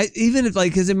 Yeah, even if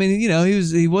because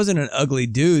he wasn't an ugly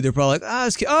dude. They're probably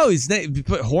his name, you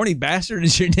put horny bastard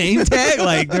as your name tag.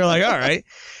 They're like, all right.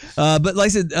 But like I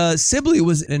said, Sibley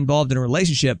was involved in a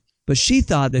relationship, but she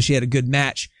thought that she had a good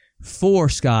match for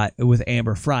Scott with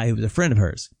Amber Fry, who was a friend of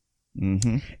hers.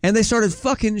 Mm-hmm. And they started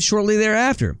fucking shortly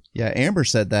thereafter. Yeah, Amber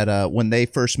said that when they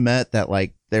first met, that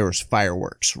there was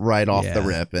fireworks right off the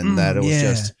rip, and that it was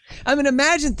just. I mean,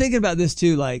 imagine thinking about this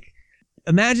too.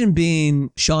 Imagine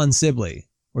being Sean Sibley,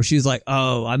 where she's like,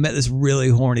 "Oh, I met this really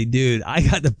horny dude. I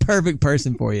got the perfect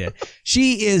person for you.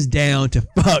 She is down to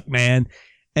fuck, man."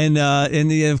 And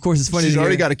yeah, of course, it's funny. She's to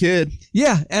already hear. got a kid.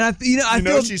 Yeah, and I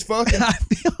feel she's fucking.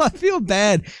 I feel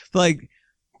bad for like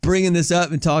bringing this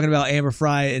up and talking about Amber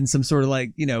Fry in some sort of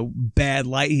like bad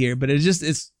light here, but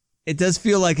it does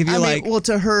feel like if you're well,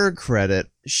 to her credit,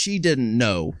 she didn't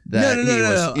know that.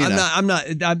 No.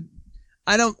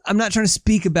 I'm not trying to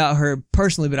speak about her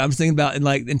personally, but I'm just thinking about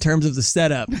in terms of the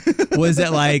setup. Was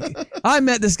that like I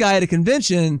met this guy at a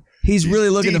convention? He's really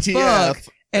looking to fuck,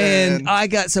 and I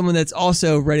got someone that's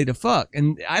also ready to fuck,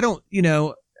 and I don't,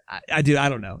 I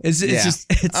don't know. It's just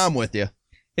I'm with you.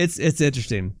 It's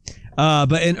interesting.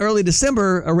 But in early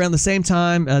December, around the same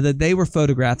time that they were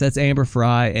photographed, that's Amber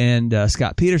Fry and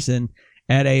Scott Peterson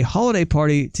at a holiday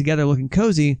party together looking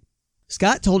cozy.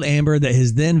 Scott told Amber that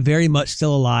his then very much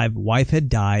still alive wife had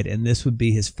died, and this would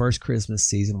be his first Christmas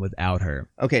season without her.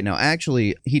 Okay, now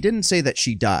actually, he didn't say that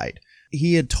she died.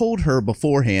 He had told her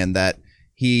beforehand that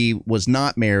he was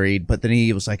not married, but then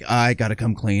he was like, I gotta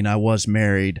come clean. I was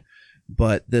married,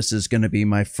 but this is going to be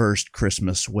my first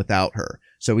Christmas without her.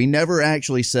 So he never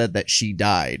actually said that she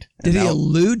died. Did he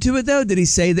allude to it, though? Did he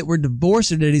say that we're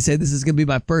divorced, or did he say this is going to be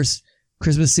my first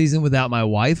Christmas season without my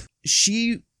wife?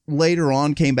 She later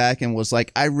on came back and was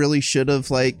like, I really should have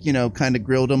kind of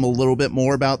grilled him a little bit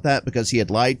more about that because he had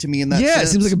lied to me in that sense. Yeah, it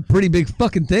seems like a pretty big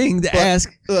fucking thing to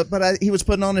ask. But he was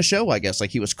putting on a show, I guess.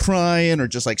 Like he was crying or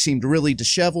just like seemed really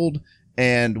disheveled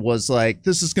and was like,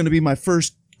 this is going to be my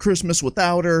first Christmas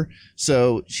without her.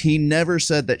 So he never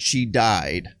said that she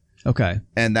died. Okay.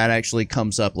 And that actually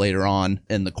comes up later on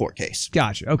in the court case.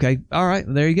 Gotcha. Okay. All right.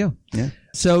 Well, there you go. Yeah.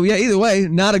 So, yeah, either way,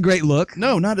 not a great look.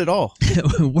 No, not at all.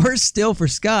 Worse still for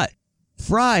Scott.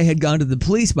 Fry had gone to the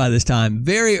police by this time,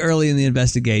 very early in the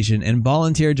investigation, and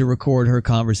volunteered to record her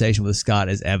conversation with Scott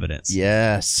as evidence.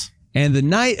 Yes. And the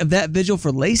night of that vigil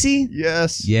for Lacey?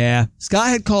 Yes. Yeah. Scott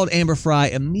had called Amber Fry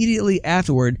immediately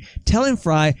afterward, telling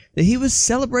Fry that he was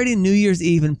celebrating New Year's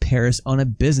Eve in Paris on a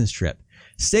business trip,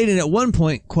 stating at one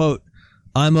point, quote,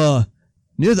 I'm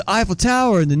near the Eiffel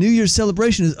Tower and the New Year's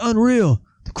celebration is unreal.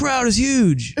 The crowd is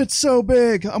huge. It's so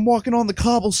big. I'm walking on the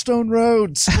cobblestone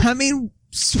roads. I mean,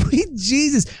 sweet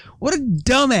Jesus. What a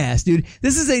dumbass, dude.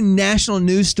 This is a national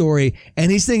news story,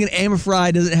 and he's thinking Amber Fry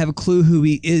doesn't have a clue who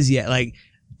he is yet. Like,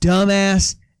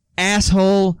 dumbass,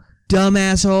 asshole, dumb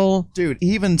asshole. Dude, he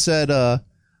even said,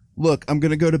 look, I'm going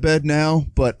to go to bed now,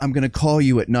 but I'm going to call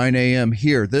you at 9 a.m.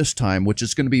 here this time, which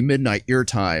is going to be midnight your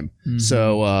time. Mm-hmm.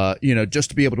 So,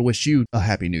 just to be able to wish you a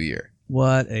happy new year.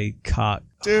 What a cock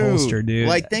holster, dude.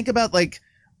 Like, think about, like,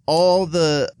 all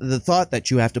the thought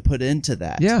that you have to put into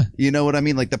that. Yeah. You know what I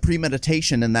mean? Like, the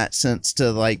premeditation in that sense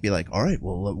to, like, be like, all right,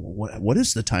 well, what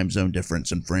is the time zone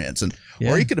difference in France? And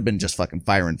Or he could have been just fucking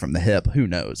firing from the hip. Who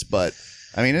knows? But,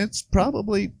 I mean, it's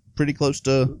probably pretty close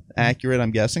to accurate,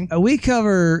 I'm guessing. We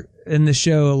cover in the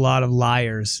show a lot of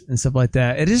liars and stuff like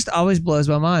that. It just always blows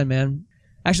my mind, man.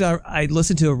 Actually, I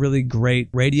listened to a really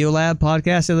great Radiolab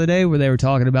podcast the other day where they were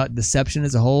talking about deception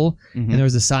as a whole, and there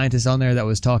was a scientist on there that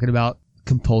was talking about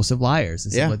compulsive liars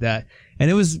and stuff like that,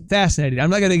 and it was fascinating. I'm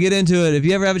not going to get into it. If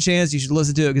you ever have a chance, you should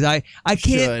listen to it because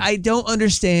I don't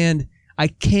understand. I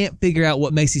can't figure out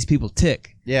what makes these people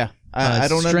tick. Yeah. I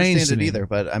don't understand it either,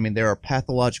 but I mean, there are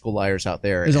pathological liars out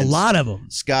there. There's a lot of them.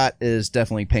 Scott is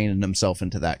definitely painting himself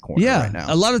into that corner right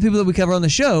now. A lot of the people that we cover on the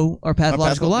show are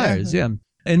pathological liars. Yeah.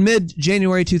 In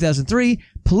mid-January 2003,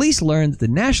 police learned that the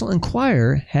National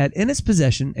Enquirer had in its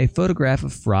possession a photograph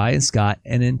of Fry and Scott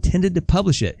and intended to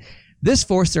publish it. This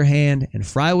forced their hand, and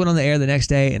Fry went on the air the next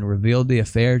day and revealed the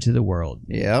affair to the world.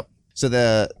 Yep. So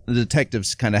the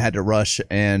detectives kind of had to rush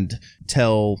and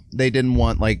they didn't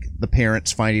want like the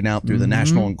parents finding out through the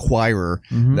National Enquirer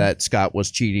that Scott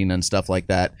was cheating and stuff like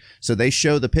that. So they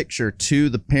show the picture to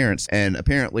the parents, and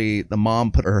apparently the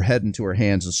mom put her head into her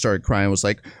hands and started crying, was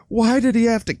like, why did he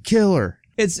have to kill her?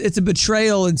 It's a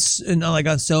betrayal and like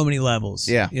on so many levels.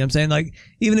 Yeah. You know what I'm saying? Like,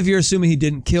 even if you're assuming he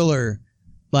didn't kill her,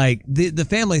 like the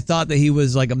family thought that he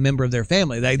was like a member of their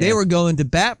family. Like they were going to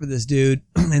bat for this dude,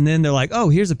 and then they're like, "Oh,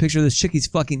 here's a picture of this chick he's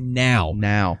fucking now."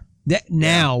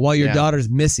 While your daughter's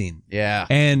missing. Yeah.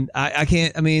 And I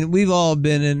can't. I mean, we've all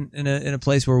been in a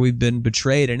place where we've been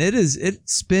betrayed, and it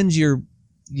spins your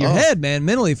head, man,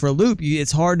 mentally for a loop.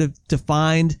 It's hard to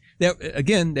find.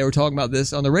 Again, they were talking about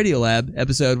this on the Radiolab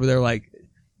episode where they're like,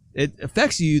 it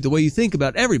affects you the way you think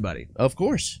about everybody. Of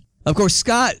course. Of course,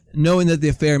 Scott, knowing that the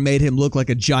affair made him look like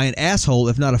a giant asshole,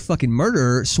 if not a fucking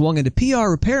murderer, swung into PR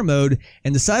repair mode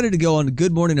and decided to go on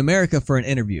Good Morning America for an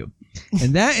interview.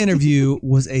 And that interview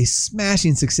was a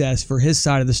smashing success for his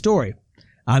side of the story.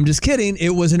 I'm just kidding. It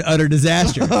was an utter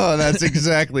disaster. Oh, that's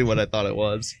exactly what I thought it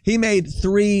was. He made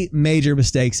 3 major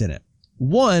mistakes in it.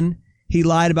 1, he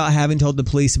lied about having told the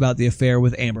police about the affair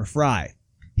with Amber Fry.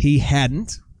 he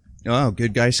hadn't. Oh,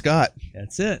 good guy Scott.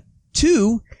 That's it.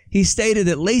 2, he stated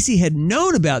that Lacey had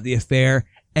known about the affair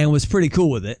and was pretty cool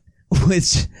with it,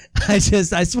 which I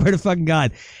swear to fucking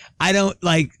God, I don't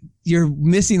like your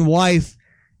missing wife,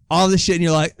 all this shit, and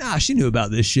you're like, nah, she knew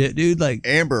about this shit, dude. Like,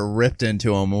 Amber ripped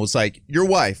into him and was like, your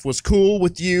wife was cool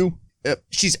with you.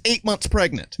 She's 8 months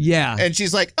pregnant. yeah. And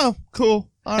she's like, oh, cool.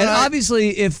 All And right.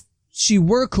 obviously, if she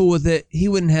were cool with it, he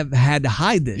wouldn't have had to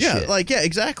hide this shit. Yeah,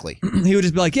 exactly. He would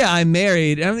just be like, yeah, I'm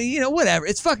married. I mean, whatever.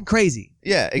 It's fucking crazy.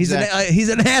 Yeah, exactly. He's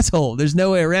an asshole. There's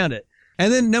no way around it.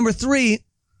 And then number 3,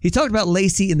 he talked about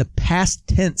Lacey in the past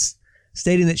tense,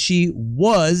 stating that she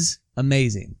was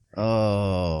amazing.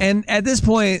 Oh. And at this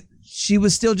point, she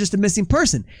was still just a missing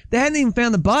person. They hadn't even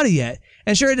found the body yet.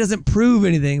 And sure, it doesn't prove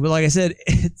anything, but like I said,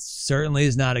 it certainly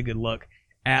is not a good look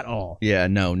at all. Yeah,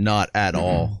 no, not at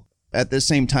all. At the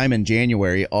same time in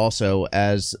January, also,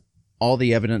 as all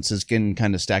the evidence is getting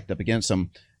kind of stacked up against him,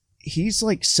 he's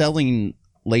like selling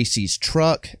Lacey's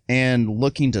truck and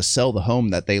looking to sell the home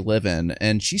that they live in.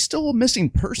 And she's still a missing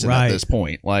person at this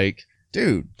point. Like,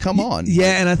 dude, come on.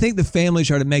 Yeah, and I think the family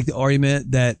tried to make the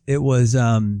argument that it was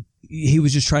he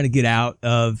was just trying to get out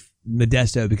of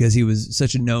Modesto because he was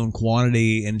such a known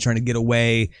quantity and trying to get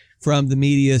away from the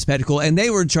media spectacle. And they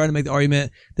were trying to make the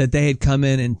argument that they had come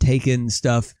in and taken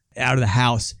stuff out of the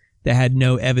house that had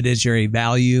no evidentiary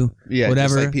value. Yeah,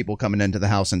 whatever. just like people coming into the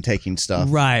house and taking stuff.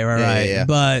 Right. Yeah.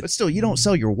 But still, you don't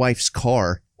sell your wife's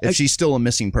car if she's still a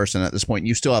missing person at this point.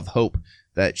 You still have hope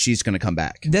that she's going to come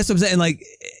back. That's what I'm saying. Like,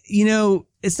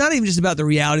 it's not even just about the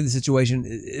reality of the situation.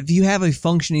 If you have a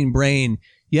functioning brain,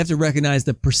 you have to recognize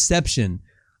the perception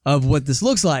of what this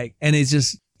looks like. And it's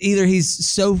just either he's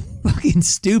so fucking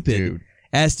stupid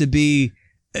as to be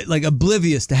like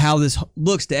oblivious to how this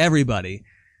looks to everybody,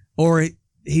 or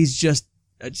he's just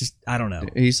I don't know.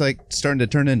 He's like starting to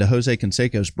turn into Jose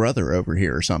Canseco's brother over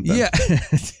here or something. Yeah.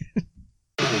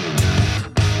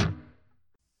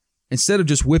 Instead of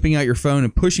just whipping out your phone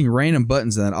and pushing random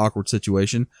buttons in that awkward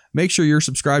situation, make sure you're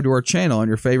subscribed to our channel on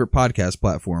your favorite podcast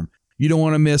platform. You don't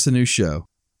want to miss a new show.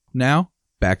 Now,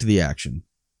 back to the action.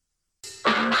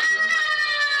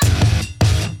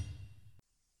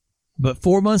 But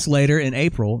 4 months later, in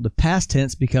April, the past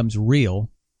tense becomes real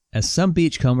as some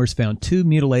beachcombers found 2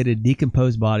 mutilated,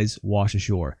 decomposed bodies washed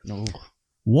ashore. Oh.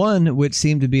 One which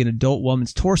seemed to be an adult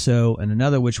woman's torso and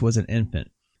another which was an infant.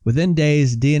 Within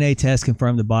days, DNA tests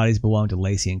confirmed the bodies belonged to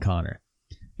Lacey and Connor.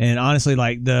 And honestly,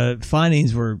 like, the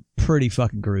findings were pretty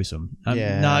fucking gruesome.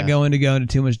 I'm not going to go into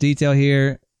too much detail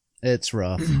here. It's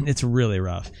rough. It's really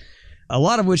rough. A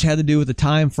lot of which had to do with the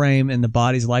time frame and the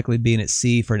bodies likely being at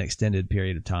sea for an extended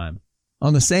period of time.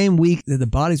 On the same week that the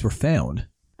bodies were found,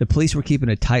 the police were keeping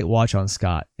a tight watch on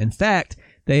Scott. In fact,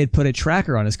 they had put a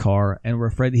tracker on his car and were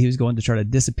afraid that he was going to try to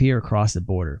disappear across the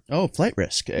border. Oh, flight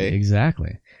risk, eh?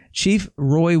 Exactly. Chief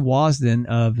Roy Wasden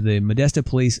of the Modesto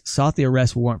Police sought the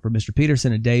arrest warrant for Mr.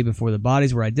 Peterson a day before the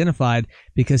bodies were identified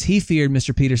because he feared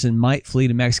Mr. Peterson might flee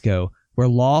to Mexico, where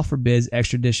law forbids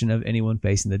extradition of anyone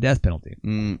facing the death penalty.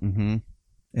 Mm-hmm.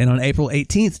 And on April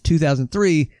 18th,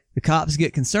 2003, the cops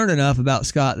get concerned enough about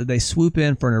Scott that they swoop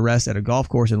in for an arrest at a golf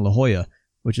course in La Jolla,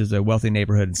 which is a wealthy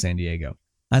neighborhood in San Diego.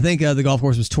 I think the golf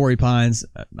course was Torrey Pines.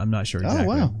 I'm not sure exactly.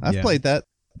 Oh, wow. I've played that,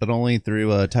 but only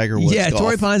through Tiger Woods Yeah, golf.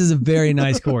 Torrey Pines is a very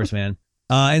nice course, man.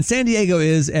 And San Diego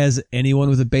is, as anyone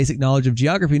with a basic knowledge of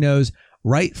geography knows,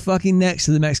 right fucking next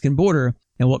to the Mexican border.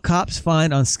 And what cops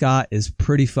find on Scott is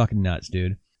pretty fucking nuts,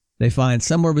 dude. They find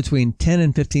somewhere between $10,000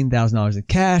 and $15,000 in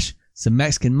cash, some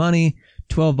Mexican money,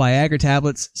 12 Viagra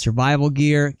tablets, survival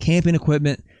gear, camping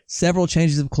equipment, several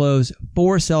changes of clothes,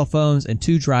 4 cell phones, and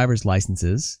 2 driver's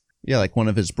licenses. Yeah, like one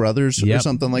of his brothers or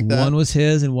something like that. One was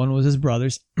his and one was his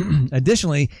brother's.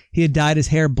 Additionally, he had dyed his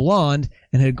hair blonde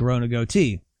and had grown a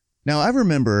goatee. Now, I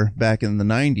remember back in the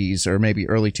 90s or maybe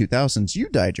early 2000s, you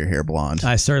dyed your hair blonde.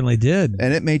 I certainly did.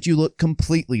 And it made you look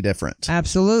completely different.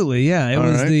 Absolutely, yeah. It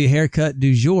was the haircut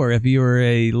du jour if you were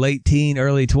a late teen,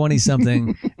 early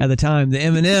 20-something at the time. The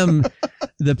M&M,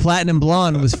 the platinum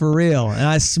blonde was for real. And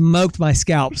I smoked my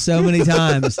scalp so many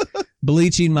times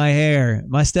bleaching my hair.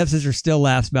 My stepsister still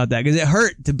laughs about that because it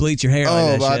hurt to bleach your hair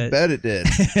like that shit. I bet it did.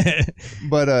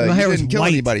 But you didn't kill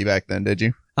anybody back then, did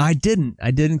you? I didn't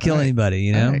kill anybody,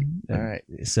 you know? All right.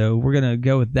 So we're going to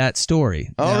go with that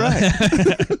story. All right.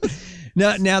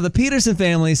 Now, the Peterson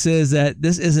family says that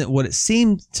this isn't what it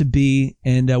seemed to be,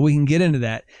 and we can get into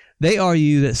that. They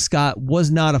argue that Scott was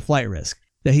not a flight risk,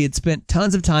 that he had spent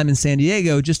tons of time in San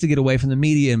Diego just to get away from the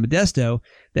media in Modesto,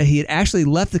 that he had actually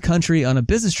left the country on a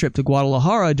business trip to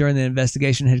Guadalajara during the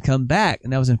investigation and had come back,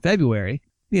 and that was in February.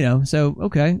 So,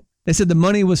 okay. They said the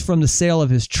money was from the sale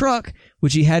of his truck,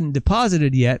 which he hadn't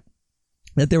deposited yet,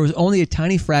 that there was only a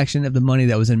tiny fraction of the money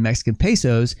that was in Mexican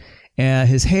pesos.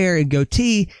 His hair and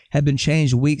goatee had been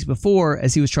changed weeks before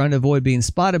as he was trying to avoid being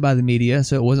spotted by the media,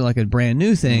 so it wasn't like a brand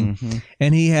new thing. Mm-hmm.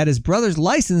 And he had his brother's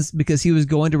license because he was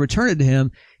going to return it to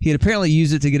him. He had apparently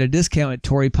used it to get a discount at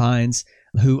Torrey Pines,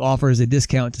 who offers a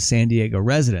discount to San Diego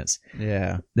residents.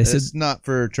 Yeah. It's not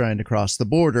for trying to cross the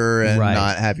border and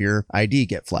not have your ID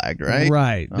get flagged, right?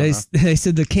 Right. They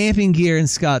said the camping gear in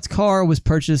Scott's car was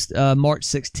purchased March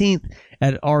 16th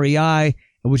at REI,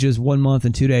 which is 1 month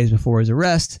and 2 days before his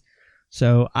arrest.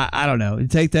 So I don't know.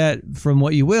 Take that from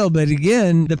what you will, but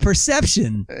again, the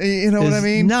perception, you know what I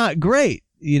mean? Not great.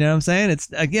 You know what I'm saying?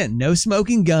 It's again, no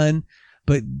smoking gun,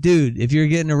 but dude, if you're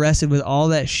getting arrested with all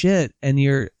that shit and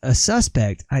you're a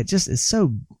suspect, it's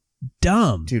so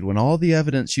dumb. Dude, when all the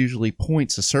evidence usually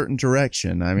points a certain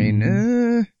direction, I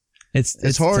mean,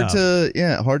 it's hard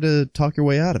tough. Hard to talk your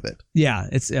way out of it. Yeah,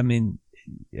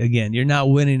 again, you're not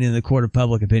winning in the court of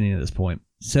public opinion at this point.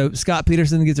 So Scott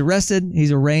Peterson gets arrested.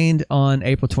 He's arraigned on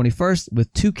April 21st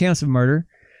with 2 counts of murder.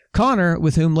 Connor,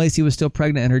 with whom Lacey was still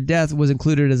pregnant at her death, was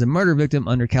included as a murder victim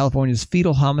under California's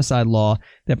fetal homicide law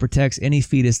that protects any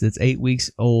fetus that's 8 weeks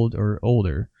old or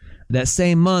older. That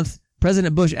same month,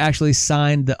 President Bush actually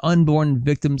signed the Unborn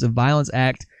Victims of Violence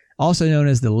Act, also known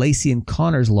as the Lacey and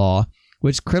Connors Law,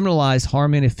 which criminalized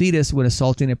harming a fetus when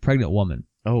assaulting a pregnant woman.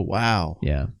 Oh, wow.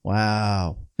 Yeah.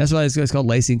 Wow. That's why it's called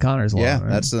Lacey and Connors Law. Yeah, right?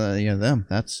 that's them.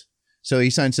 So he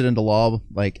signs it into law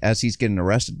like as he's getting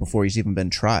arrested before he's even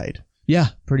been tried. Yeah,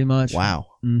 pretty much. Wow.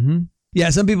 Mm-hmm. Yeah,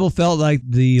 some people felt like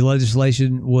the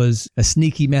legislation was a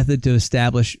sneaky method to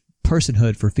establish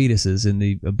personhood for fetuses in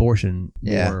the abortion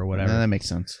war or whatever. That makes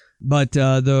sense. But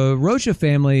the Rocha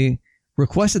family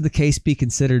requested the case be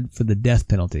considered for the death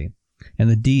penalty, and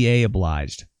the DA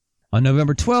obliged. On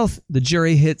November 12th, the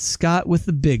jury hit Scott with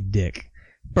the big dick.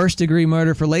 First-degree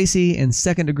murder for Lacey and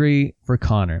second-degree for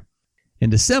Connor. In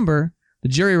December, the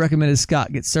jury recommended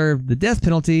Scott get served the death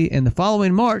penalty, and the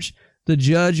following March, the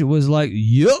judge was like,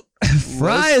 yup,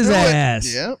 fry his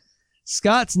ass. Yep.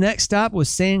 Scott's next stop was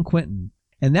San Quentin,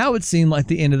 and that would seem like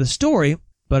the end of the story,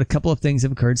 but a couple of things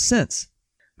have occurred since.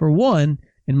 For one,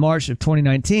 in March of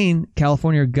 2019,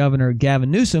 California Governor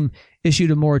Gavin Newsom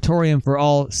issued a moratorium for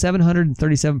all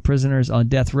 737 prisoners on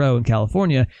death row in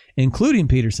California, including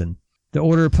Peterson. The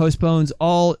order postpones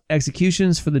all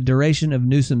executions for the duration of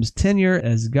Newsom's tenure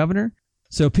as governor.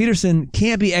 So Peterson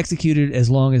can't be executed as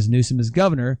long as Newsom is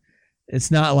governor.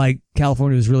 It's not like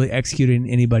California was really executing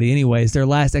anybody anyways. Their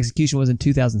last execution was in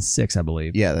 2006, I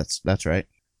believe. Yeah, that's right.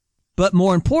 But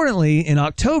more importantly, in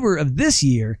October of this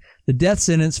year, the death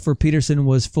sentence for Peterson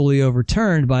was fully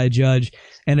overturned by a judge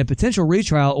and a potential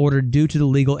retrial ordered due to the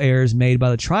legal errors made by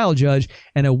the trial judge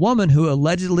and a woman who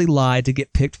allegedly lied to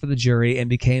get picked for the jury and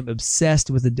became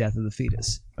obsessed with the death of the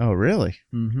fetus. Oh, really?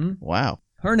 Mm-hmm. Wow.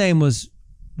 Her name was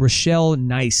Rochelle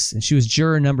Nice, and she was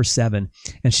juror number 7,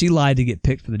 and she lied to get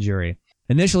picked for the jury.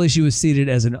 Initially, she was seated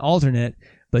as an alternate,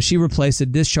 but she replaced a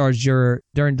discharged juror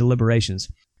during deliberations.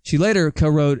 She later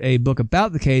co-wrote a book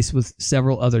about the case with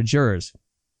several other jurors.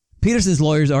 Peterson's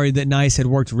lawyers argued that Nice had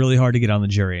worked really hard to get on the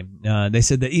jury. They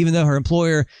said that even though her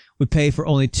employer would pay for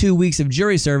only 2 weeks of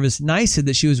jury service, Nice said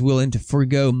that she was willing to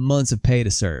forego months of pay to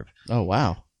serve. Oh,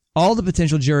 wow. All the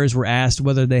potential jurors were asked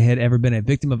whether they had ever been a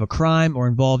victim of a crime or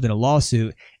involved in a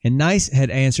lawsuit, and Nice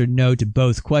had answered no to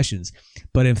both questions.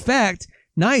 But in fact,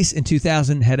 Nice in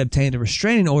 2000 had obtained a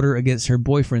restraining order against her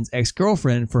boyfriend's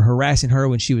ex-girlfriend for harassing her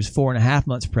when she was 4.5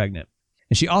 months pregnant.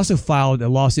 And she also filed a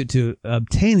lawsuit to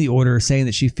obtain the order, saying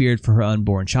that she feared for her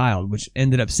unborn child, which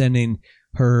ended up sending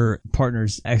her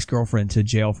partner's ex-girlfriend to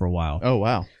jail for a while. Oh,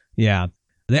 wow. Yeah.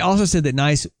 They also said that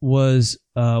Nice was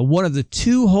one of the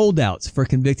 2 holdouts for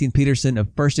convicting Peterson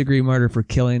of first-degree murder for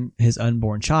killing his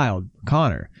unborn child,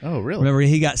 Connor. Oh, really? Remember,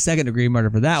 he got second-degree murder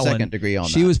for that one. Second degree on that.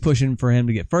 She was pushing for him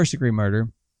to get first-degree murder.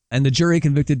 And the jury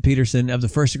convicted Peterson of the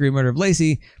first-degree murder of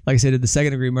Lacey, like I said, of the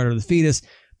second-degree murder of the fetus.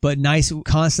 But Nice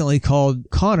constantly called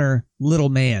Connor little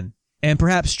man. And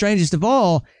perhaps strangest of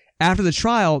all, after the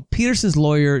trial, Peterson's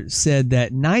lawyer said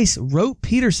that Nice wrote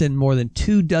Peterson more than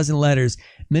 24 letters,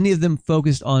 many of them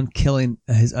focused on killing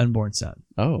his unborn son.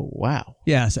 Oh, wow.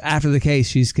 Yeah, so after the case,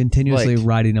 she's continuously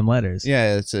writing him letters.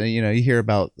 Yeah, it's you hear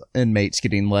about inmates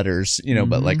getting letters,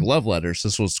 but like love letters.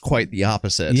 This was quite the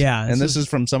opposite. Yeah. And this is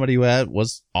from somebody who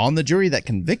was on the jury that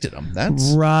convicted him.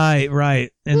 That's right.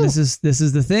 And this is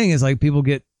the thing, is like people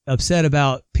get upset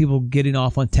about people getting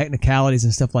off on technicalities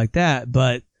and stuff like that,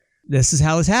 but this is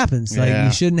how this happens. Like,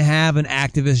 you shouldn't have an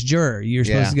activist juror. You're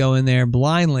supposed to go in there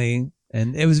blindly,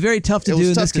 and it was very tough to do in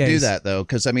this case. It was tough to do that, though,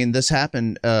 because, this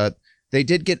happened. They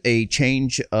did get a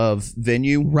change of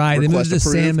venue. Right. They moved to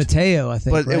San Mateo, I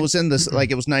think. But right? it was in this,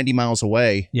 like, it was 90 miles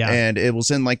away. Yeah. And it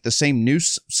was in, like, the same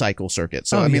news cycle circuit.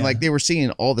 So, like, they were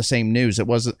seeing all the same news. It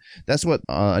wasn't, that's what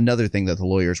another thing that the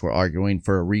lawyers were arguing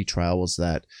for a retrial was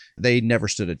that they never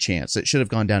stood a chance. It should have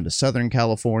gone down to Southern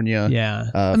California. Yeah.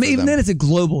 I mean, even then, it's a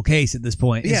global case at this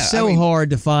point. It's so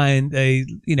hard to find a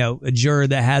juror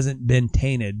that hasn't been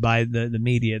tainted by the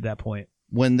media at that point.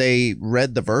 When they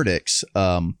read the verdicts,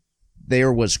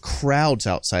 there was crowds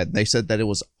outside. They said that it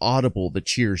was audible, the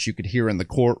cheers you could hear in the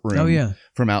courtroom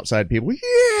from outside people.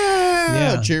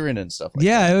 Cheering and stuff like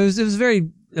that. It was very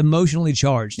emotionally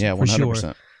charged. Yeah, 100%. For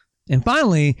sure. And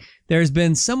finally, there's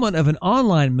been somewhat of an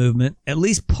online movement, at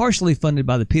least partially funded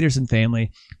by the Peterson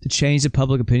family, to change the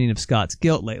public opinion of Scott's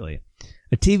guilt lately.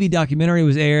 A TV documentary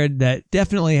was aired that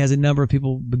definitely has a number of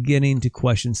people beginning to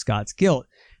question Scott's guilt,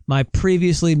 my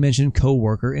previously mentioned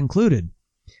co-worker included.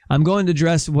 I'm going to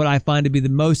address what I find to be the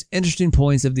most interesting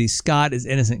points of the Scott is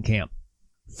innocent camp.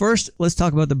 First, let's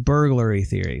talk about the burglary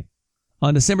theory.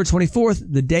 On December 24th,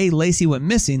 the day Lacey went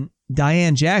missing,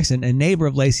 Diane Jackson, a neighbor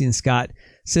of Lacey and Scott,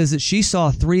 says that she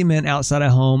saw 3 men outside a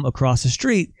home across the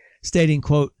street, stating,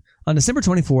 quote, "On December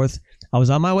 24th, I was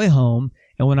on my way home,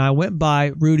 and when I went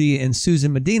by Rudy and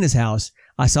Susan Medina's house,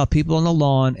 I saw people on the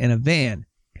lawn and a van.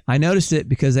 I noticed it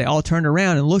because they all turned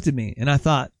around and looked at me, and I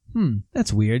thought,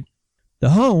 that's weird." The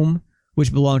home,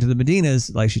 which belonged to the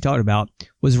Medinas, like she talked about,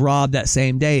 was robbed that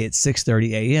same day at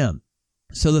 6:30 a.m.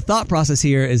 So the thought process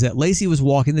here is that Lacey was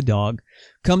walking the dog,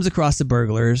 comes across the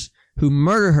burglars, who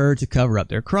murder her to cover up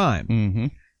their crime. Mm-hmm.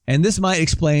 And this might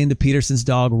explain the Petersons'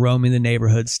 dog roaming the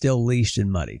neighborhood still leashed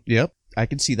and muddy. Yep, I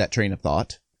can see that train of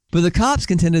thought. But the cops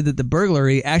contended that the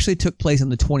burglary actually took place on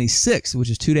the 26th, which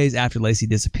is 2 days after Lacey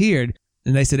disappeared,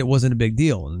 and they said it wasn't a big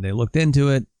deal, and they looked into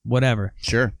it, whatever.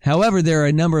 Sure. However, there are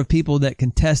a number of people that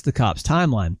contest the cops'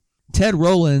 timeline. Ted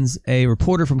Rollins, a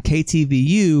reporter from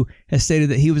KTVU, has stated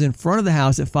that he was in front of the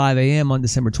house at 5 a.m. on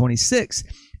December 26th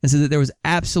and said that there was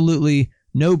absolutely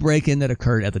no break-in that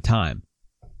occurred at the time.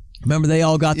 Remember, they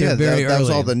all got there very early. That was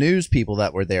all the news people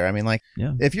that were there. I mean,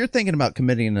 if you're thinking about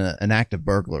committing an act of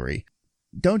burglary,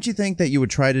 don't you think that you would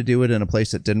try to do it in a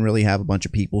place that didn't really have a bunch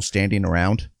of people standing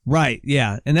around? Right,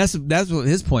 yeah. And that's what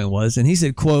his point was. And he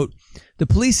said, quote, "The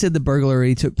police said the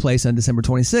burglary took place on December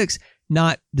 26th,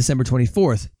 not December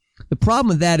 24th. The problem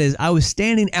with that is I was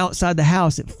standing outside the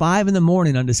house at 5 in the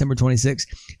morning on December 26th,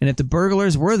 and if the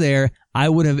burglars were there, I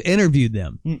would have interviewed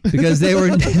them because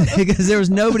because there was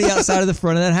nobody outside of the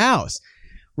front of that house."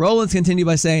 Rollins continued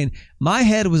by saying, "My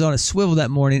head was on a swivel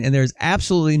that morning, and there's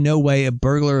absolutely no way a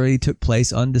burglary took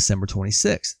place on December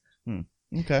 26th.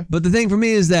 Okay. But the thing for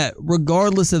me is that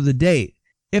regardless of the date,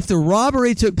 if the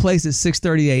robbery took place at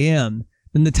 6:30 a.m.,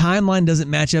 then the timeline doesn't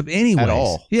match up anyway. At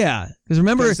all. Yeah. Because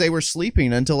remember, they were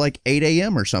sleeping until like 8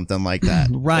 a.m. or something like that.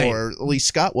 Right. Or at least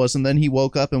Scott was, and then he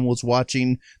woke up and was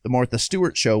watching the Martha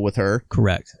Stewart show with her.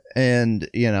 Correct. And,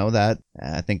 that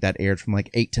I think that aired from like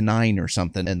 8 to 9 or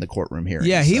something in the courtroom hearing.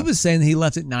 Yeah, he was saying that he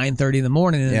left at 9:30 in the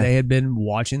morning and they had been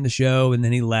watching the show and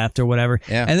then he left or whatever.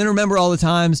 Yeah. And then remember all the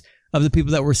times of the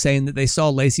people that were saying that they saw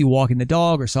Lacey walking the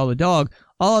dog or saw the dog.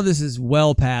 All of this is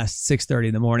well past 6:30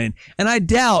 in the morning. And I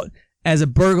doubt as a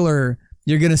burglar,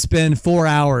 you're going to spend 4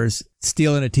 hours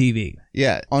stealing a TV.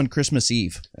 Yeah, on Christmas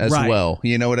Eve as well.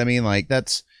 You know what I mean? Like,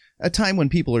 that's a time when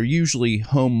people are usually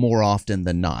home more often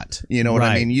than not. You know what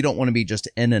I mean? You don't want to be just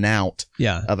in and out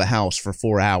of a house for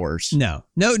 4 hours. No,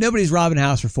 nobody's robbing a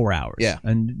house for 4 hours. Yeah.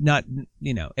 And not,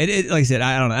 it like I said,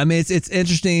 I don't know. I mean, it's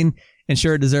interesting and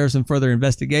sure it deserves some further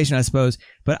investigation, I suppose,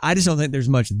 but I just don't think there's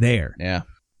much there. Yeah.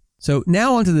 So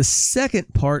now on to the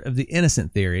second part of the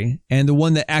innocent theory, and the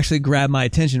one that actually grabbed my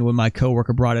attention when my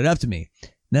coworker brought it up to me.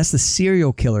 And that's the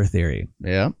serial killer theory.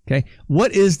 Yeah. Okay.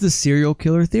 What is the serial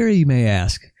killer theory, you may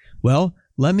ask? Well,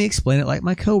 let me explain it like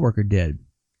my coworker did.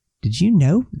 Did you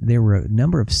know there were a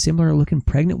number of similar looking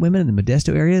pregnant women in the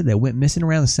Modesto area that went missing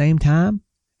around the same time?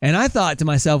 And I thought to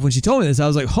myself when she told me this, I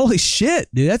was like, holy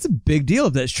shit, dude, that's a big deal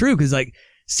if that's true. Because like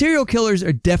serial killers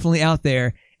are definitely out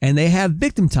there and they have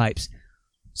victim types.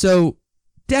 So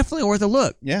definitely worth a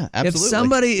look. Yeah, absolutely. If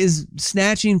somebody is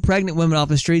snatching pregnant women off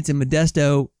the streets in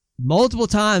Modesto multiple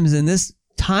times in this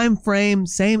time frame,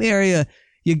 same area,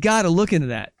 you got to look into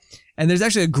that. And there's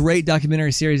actually a great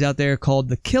documentary series out there called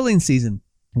The Killing Season,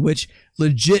 which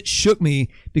legit shook me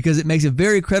because it makes a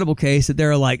very credible case that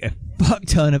there are like a fuck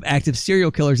ton of active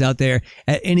serial killers out there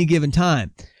at any given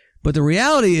time. But the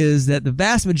reality is that the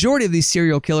vast majority of these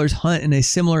serial killers hunt in a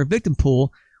similar victim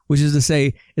pool, which is to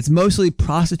say it's mostly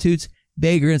prostitutes,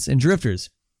 vagrants, and drifters.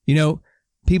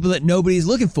 people that nobody's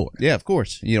looking for. Yeah, of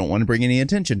course. You don't want to bring any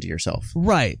attention to yourself.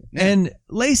 Right. Yeah. And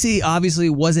Lacey obviously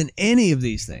wasn't any of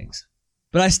these things.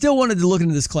 But I still wanted to look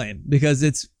into this claim because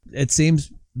it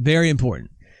seems very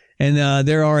important. And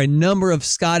there are a number of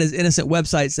Scott is Innocent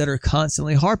websites that are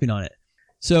constantly harping on it.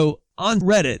 So on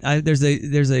Reddit, there's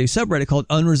a subreddit called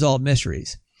Unresolved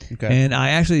Mysteries. Okay. And I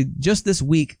actually just this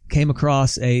week came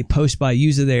across a post by a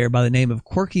user there by the name of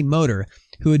Quirky Motor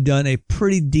who had done a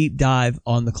pretty deep dive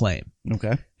on the claim.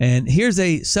 Okay. And here's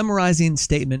a summarizing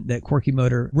statement that Quirky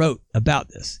Motor wrote about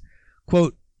this.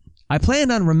 Quote, I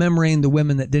planned on remembering the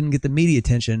women that didn't get the media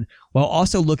attention while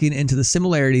also looking into the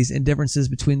similarities and differences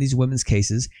between these women's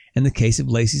cases and the case of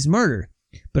Lacey's murder.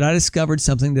 But I discovered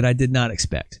something that I did not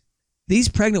expect. These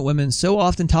pregnant women so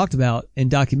often talked about in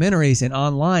documentaries and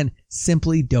online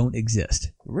simply don't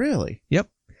exist. Really? Yep.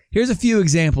 Here's a few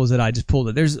examples that I just pulled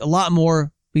it. There's a lot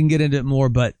more. We can get into it more,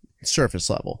 but Surface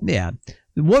level. yeah.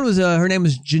 One was, her name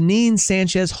was Janine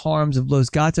Sanchez Harms of Los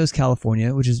Gatos,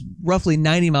 California, which is roughly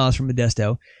 90 miles from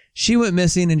Modesto. She went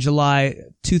missing in July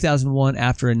 2001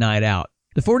 after a night out.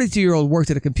 The 42-year-old worked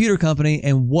at a computer company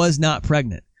and was not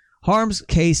pregnant. Harms'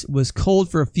 case was cold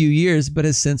for a few years, but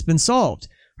has since been solved.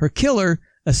 Her killer,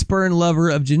 a spurned lover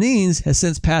of Janine's, has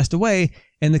since passed away,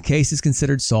 and the case is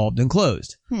considered solved and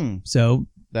closed. So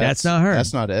that's not her.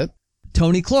 That's not it.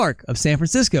 Tony Clark of San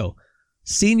Francisco,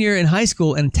 senior in high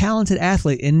school and a talented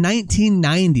athlete in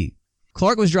 1990.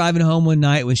 Clark was driving home one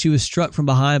night when she was struck from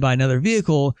behind by another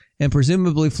vehicle and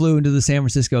presumably flew into the San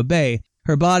Francisco Bay.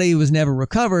 Her body was never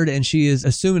recovered, and she is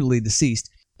assumedly deceased.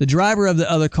 The driver of the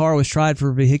other car was tried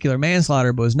for vehicular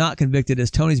manslaughter but was not convicted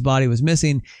as Tony's body was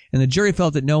missing, and the jury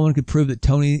felt that no one could prove that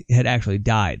Tony had actually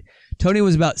died. Tony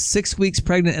was about 6 weeks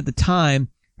pregnant at the time.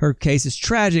 Her case is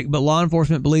tragic, but law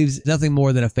enforcement believes nothing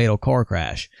more than a fatal car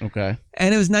crash. Okay.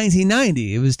 And it was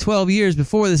 1990. It was 12 years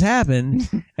before this happened,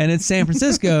 and it's San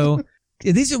Francisco.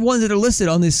 These are ones that are listed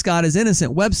on these Scott is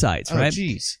Innocent websites, right? Oh,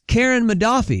 jeez. Karen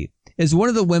Madoffy is one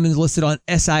of the women listed on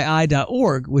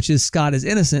SII.org, which is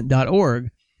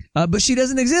scottisinnocent.org. But she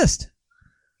doesn't exist.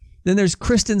 Then there's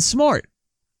Kristen Smart.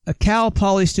 A Cal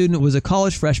Poly student, was a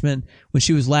college freshman when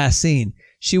she was last seen.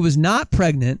 She was not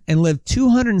pregnant and lived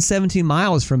 217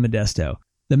 miles from Modesto.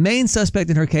 The main suspect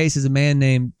in her case is a man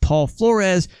named Paul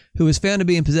Flores, who was found to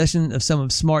be in possession of some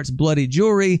of Smart's bloody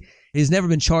jewelry. He has never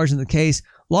been charged in the case.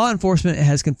 Law enforcement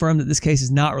has confirmed that this case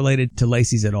is not related to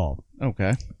Lacey's at all.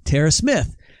 Okay. Tara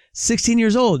Smith, 16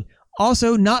 years old,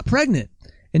 also not pregnant.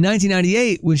 In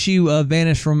 1998, when she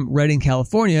vanished from Redding,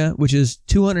 California, which is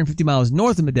 250 miles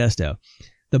north of Modesto,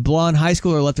 the blonde high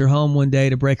schooler left her home one day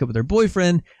to break up with her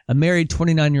boyfriend, a married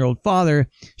 29-year-old father.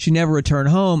 She never returned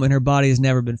home, and her body has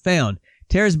never been found.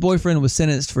 Tara's boyfriend was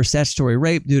sentenced for statutory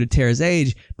rape due to Tara's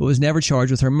age, but was never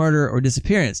charged with her murder or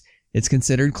disappearance. It's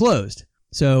considered closed.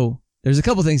 So there's a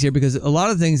couple things here, because a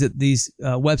lot of things that these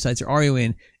websites are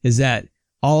arguing is that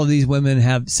all of these women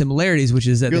have similarities, which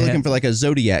is that You're looking for like a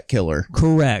Zodiac killer.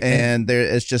 Correct. And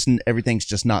it's just, everything's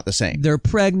just not the same. They're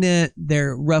pregnant.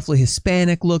 They're roughly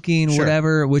Hispanic looking, Sure.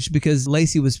 whatever, which because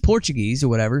Lacey was Portuguese or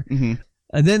whatever. Mm-hmm.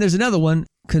 And then there's another one,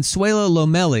 Consuela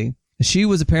Lomeli. She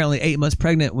was apparently 8 months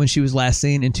pregnant when she was last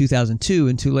seen in 2002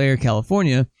 in Tulare,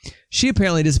 California. She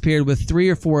apparently disappeared with 3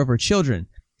 or 4 of her children.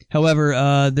 However,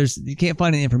 you can't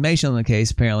find any information on the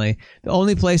case, apparently. The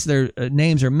only place their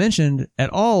names are mentioned at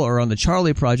all are on the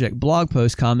Charlie Project blog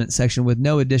post comment section with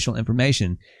no additional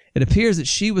information. It appears that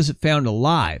she was found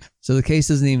alive, so the case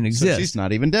doesn't even exist. So she's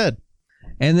not even dead.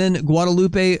 And then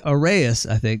Guadalupe Arrayas,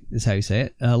 I think is how you say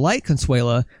it, like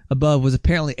Consuela above, was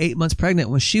apparently 8 months pregnant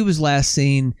when she was last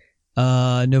seen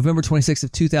November 26th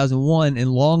of 2001 in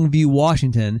Longview,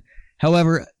 Washington.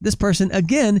 However, this person,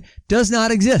 again, does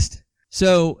not exist.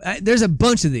 So there's a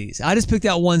bunch of these. I just picked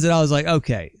out ones that I was like,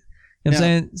 okay. You know what I'm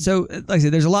saying? So, like I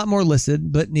said, there's a lot more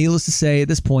listed, but needless to say, at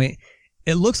this point,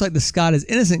 it looks like the Scott is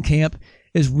Innocent camp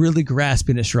is really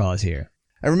grasping at straws here.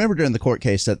 I remember during the court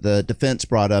case that the defense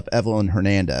brought up Evelyn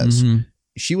Hernandez. Mm-hmm.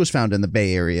 She was found in the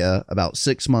Bay Area about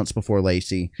 6 months before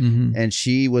Lacey, Mm-hmm. and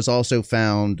she was also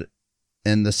found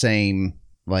in the same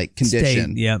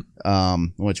condition. State, yeah.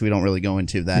 Which we don't really go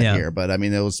into that here, but I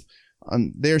mean, it was.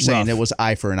 They're saying Rough. it was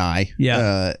eye for an eye,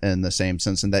 in the same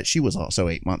sense, and that she was also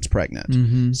 8 months pregnant.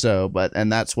 Mm-hmm. So,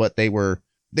 and that's what they were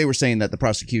saying, that the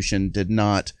prosecution did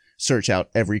not search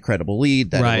out every credible lead,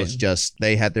 that it was just,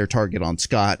 they had their target on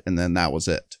Scott, and then that was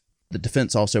it. The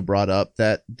defense also brought up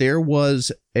that there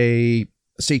was a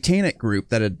satanic group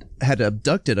that had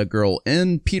abducted a girl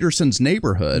in Peterson's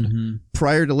neighborhood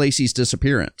prior to Lacey's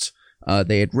disappearance.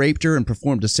 They had raped her and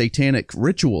performed a satanic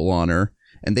ritual on her.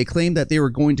 and they claimed that they were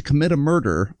going to commit a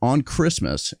murder on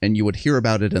Christmas, and you would hear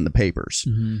about it in the papers.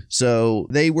 So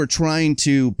they were trying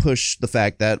to push the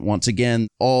fact that, once again,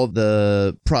 all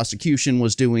the prosecution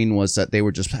was doing was that they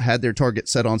were just had their target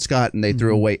set on Scott, and they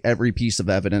threw away every piece of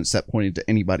evidence that pointed to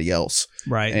anybody else.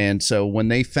 Right. And so when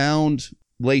they found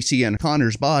Lacey and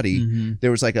Connor's body,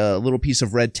 there was like a little piece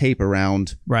of red tape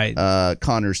around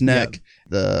Connor's neck. Yep.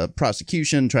 The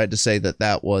prosecution tried to say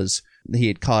that was he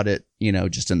had caught it,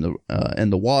 just in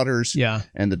the waters. Yeah.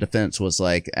 And the defense was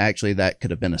like, actually, that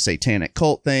could have been a satanic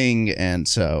cult thing. And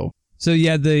so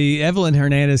yeah, the Evelyn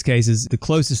Hernandez case is the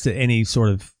closest to any sort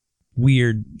of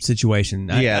weird situation.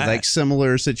 Like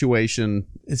similar situation.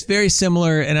 It's very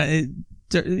similar, and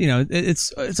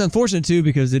it's unfortunate too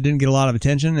because it didn't get a lot of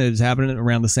attention. It was happening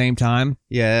around the same time.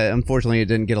 Yeah, unfortunately, it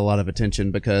didn't get a lot of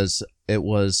attention because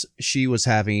she was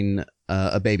having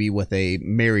a baby with a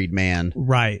married man,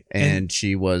 right? And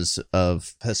she was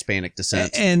of Hispanic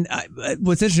descent. And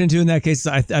what's interesting too in that case,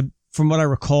 I from what I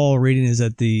recall reading, is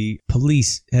that the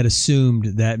police had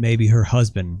assumed that maybe her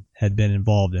husband had been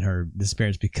involved in her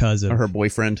disappearance because of her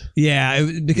boyfriend. Yeah,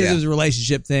 it was a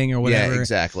relationship thing or whatever. Yeah,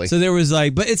 exactly. So there was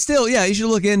but it's still, you should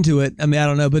look into it. I mean, I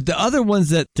don't know, but the other ones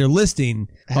that they're listing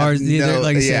are,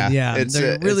 like I said,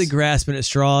 they're really grasping at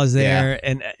straws there,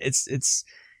 and it's.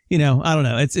 I don't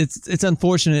know. It's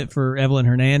unfortunate for Evelyn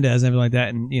Hernandez and everything like that,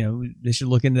 and they should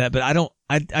look into that. But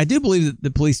I do believe that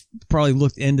the police probably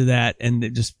looked into that, and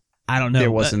it just, I don't know.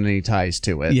 There wasn't any ties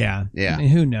to it. Yeah. I mean,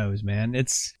 who knows, man?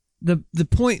 It's the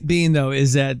point being though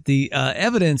is that the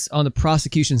evidence on the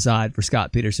prosecution side for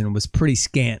Scott Peterson was pretty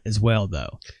scant as well,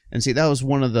 though. And see, that was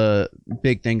one of the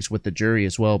big things with the jury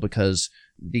as well, because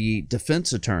the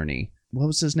defense attorney, what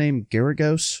was his name?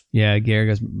 Garagos? Yeah,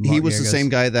 Garagos. He was the same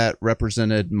guy that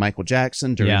represented Michael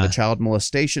Jackson during the child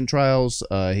molestation trials.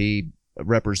 He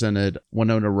represented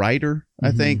Winona Ryder,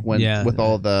 I think, with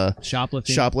all the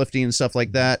shoplifting and stuff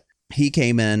like that. He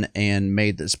came in and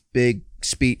made this big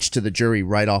speech to the jury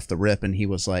right off the rip, and he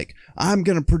was like, I'm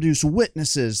going to produce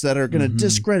witnesses that are going to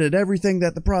discredit everything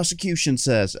that the prosecution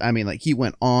says. I mean, he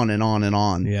went on and on and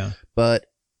on. Yeah. But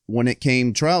when it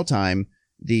came trial time,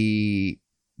 the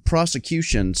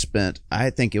prosecution spent, I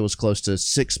think it was close to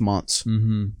 6 months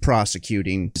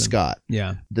prosecuting Scott.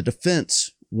 Yeah. The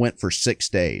defense went for 6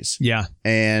 days. Yeah.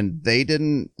 And they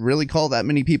didn't really call that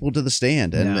many people to the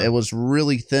stand. And it was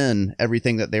really thin,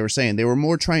 everything that they were saying. They were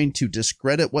more trying to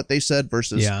discredit what they said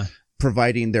versus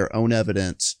providing their own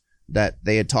evidence that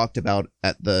they had talked about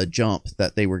at the jump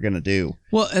that they were going to do.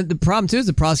 Well, and the problem too is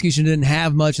the prosecution didn't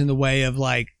have much in the way of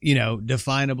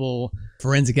definable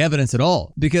forensic evidence at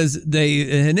all, because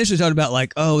they initially talked about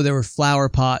there were flower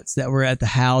pots that were at the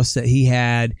house that he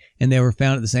had, and they were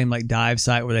found at the same dive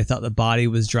site where they thought the body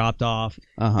was dropped off.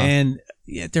 And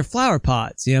they're flower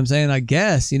pots, you know what I'm saying? I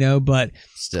guess, but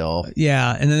still.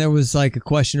 Yeah. And then there was a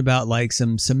question about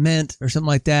some cement or something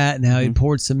like that, and how he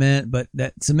poured cement, but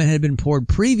that cement had been poured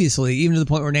previously, even to the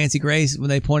point where Nancy Grace, when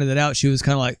they pointed it out, she was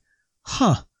kind of like,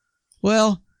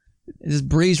 well, just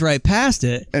breeze right past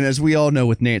it. And as we all know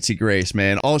with Nancy Grace,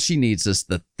 man, all she needs is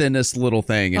the thinnest little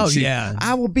thing. And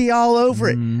I will be all over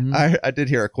it. I did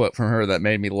hear a quote from her that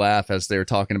made me laugh as they were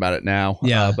talking about it now.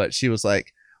 Yeah. But she was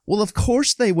like, well, of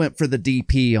course they went for the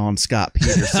DP on Scott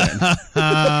Peterson.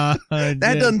 That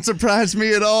doesn't surprise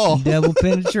me at all. Double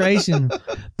penetration.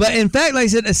 But in fact, like I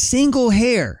said, a single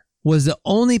hair was the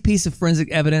only piece of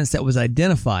forensic evidence that was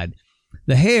identified.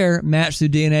 The hair, matched through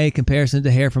DNA comparison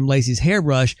to hair from Lacey's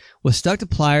hairbrush, was stuck to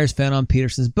pliers found on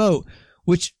Peterson's boat,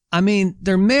 which, I mean,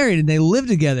 they're married and they live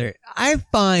together. I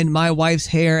find my wife's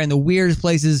hair in the weirdest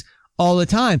places all the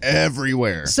time.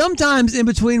 Everywhere. Sometimes in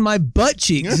between my butt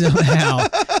cheeks somehow.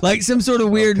 Like some sort of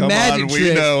weird magic trick.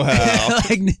 We know how.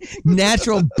 Like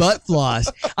natural butt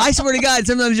floss. I swear to God,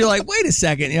 sometimes you're like, wait a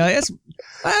second. I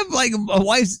have a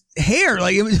wife's hair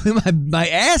in between my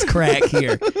ass crack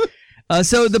here.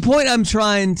 So the point I'm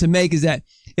trying to make is that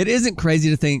it isn't crazy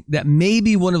to think that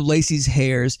maybe one of Lacey's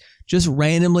hairs just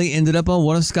randomly ended up on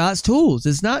one of Scott's tools.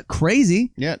 It's not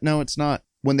crazy. Yeah, no, it's not.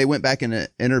 When they went back and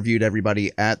interviewed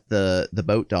everybody at the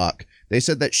boat dock, they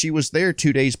said that she was there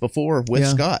 2 days before with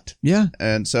Scott. Yeah.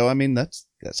 And so, I mean, that's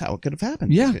how it could have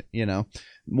happened. Yeah.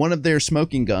 One of their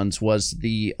smoking guns was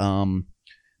they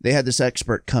had this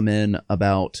expert come in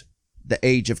about the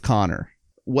age of Connor.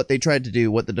 What they tried to do,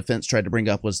 what the defense tried to bring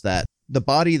up was that the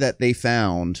body that they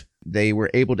found, they were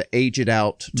able to age it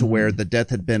out to where the death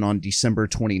had been on December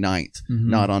 29th,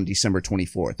 not on December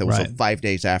 24th. It was 5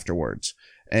 days afterwards.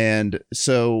 And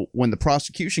so when the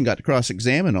prosecution got to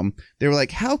cross-examine him, they were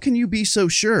like, how can you be so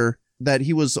sure that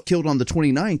he was killed on the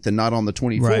 29th and not on the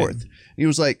 24th? Right. And he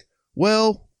was like,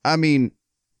 well, I mean,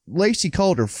 Lacey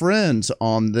called her friends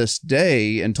on this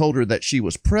day and told her that she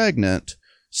was pregnant.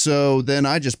 So then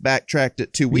I just backtracked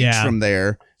it 2 weeks from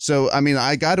there. So, I mean,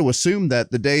 I got to assume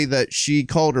that the day that she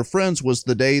called her friends was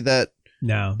the day that...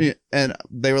 No. And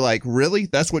they were like, really?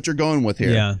 That's what you're going with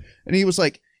here? Yeah. And he was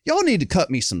like, y'all need to cut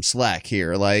me some slack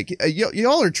here. Like,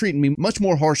 y'all are treating me much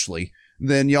more harshly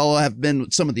than y'all have been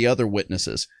with some of the other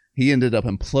witnesses. He ended up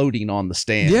imploding on the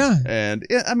stand. Yeah. And,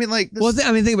 I mean, like... Well,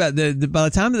 I mean, think about it. By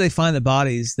the time that they find the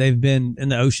bodies, they've been in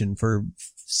the ocean for...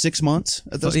 6 months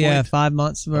at this point? Yeah, 5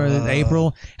 months or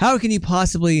April. How can you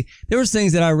possibly... There was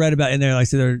things that I read about in there, like I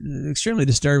said, they're extremely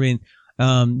disturbing,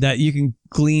 that you can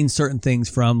glean certain things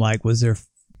from, like, was there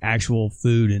actual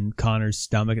food in Connor's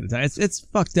stomach at the time? It's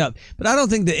fucked up. But I don't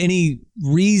think that any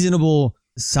reasonable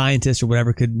scientist or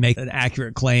whatever could make an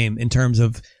accurate claim in terms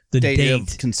of the date.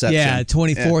 Of conception. Yeah,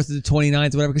 24th to the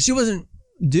 29th or whatever, because she wasn't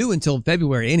due until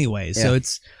February anyway. So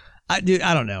it's... I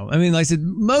don't know. I mean, like I said,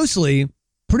 mostly...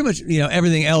 Pretty much,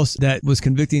 everything else that was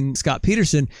convicting Scott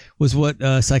Peterson was what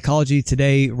Psychology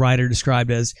Today writer described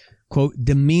as, quote,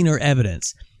 demeanor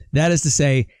evidence. That is to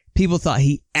say, people thought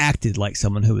he acted like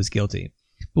someone who was guilty.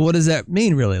 But what does that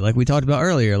mean, really? Like we talked about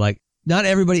earlier, like not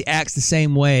everybody acts the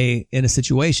same way in a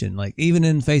situation. Like even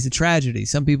in the face of tragedy,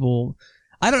 some people...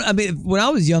 when I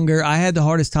was younger, I had the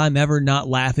hardest time ever not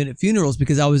laughing at funerals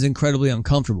because I was incredibly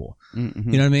uncomfortable. Mm-hmm.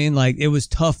 You know what I mean? Like it was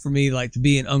tough for me, like to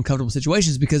be in uncomfortable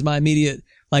situations because my immediate,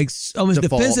 like almost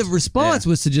default defensive response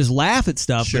was to just laugh at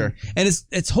stuff. Sure. And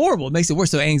it's horrible. It makes it worse.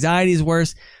 So anxiety is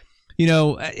worse.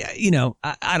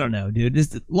 I don't know, dude.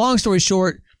 Just long story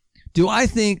short, do I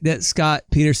think that Scott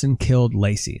Peterson killed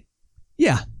Lacey?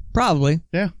 Yeah, probably.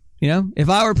 Yeah. If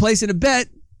I were placing a bet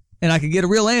and I could get a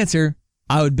real answer,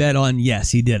 I would bet on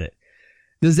yes, he did it.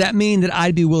 Does that mean that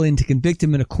I'd be willing to convict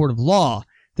him in a court of law,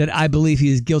 that I believe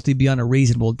he is guilty beyond a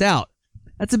reasonable doubt?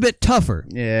 That's a bit tougher.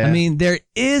 Yeah. I mean, there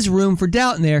is room for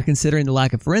doubt in there considering the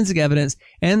lack of forensic evidence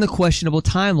and the questionable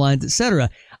timelines, etc.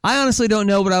 I honestly don't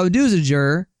know what I would do as a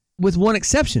juror, with one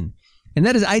exception. And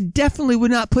that is, I definitely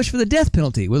would not push for the death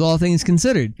penalty, with all things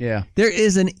considered. Yeah. There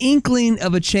is an inkling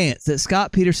of a chance that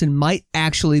Scott Peterson might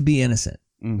actually be innocent.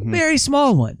 Mm-hmm. Very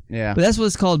small one. Yeah. But that's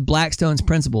what's called Blackstone's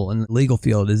principle in the legal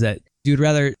field, is that you'd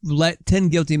rather let 10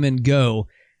 guilty men go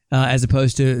as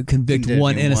opposed to convict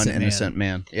one innocent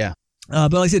man. Yeah.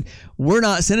 But like I said, we're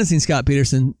not sentencing Scott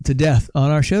Peterson to death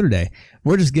on our show today.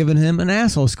 We're just giving him an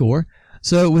asshole score.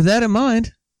 So with that in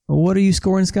mind, what are you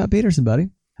scoring Scott Peterson, buddy?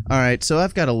 All right. So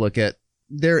I've got to look at,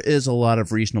 there is a lot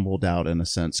of reasonable doubt in a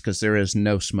sense because there is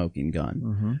no smoking gun.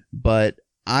 Mm-hmm. But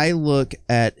I look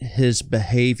at his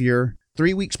behavior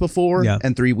 3 weeks before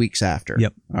and 3 weeks after.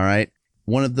 Yep. All right.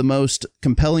 One of the most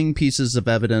compelling pieces of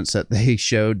evidence that they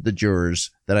showed the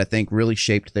jurors that I think really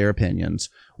shaped their opinions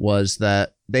was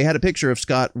that they had a picture of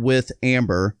Scott with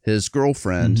Amber, his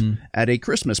girlfriend, at a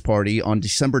Christmas party on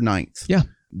December 9th. Yeah.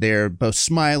 They're both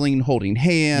smiling, holding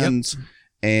hands,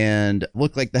 and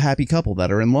look like the happy couple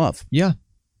that are in love. Yeah.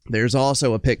 There's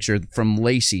also a picture from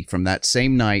Lacey from that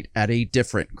same night at a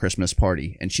different Christmas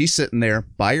party. And she's sitting there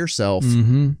by herself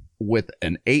with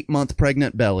an 8-month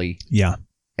pregnant belly. Yeah.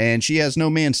 And she has no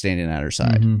man standing at her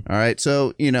side. All right.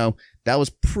 So, that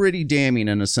was pretty damning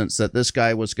in a sense that this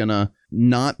guy was going to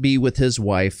not be with his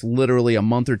wife literally a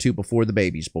month or two before the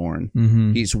baby's born.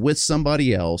 He's with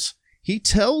somebody else. He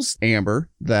tells Amber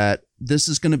that this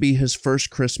is going to be his first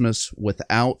Christmas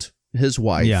without his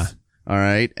wife. Yeah. All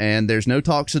right. And there's no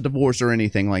talks of divorce or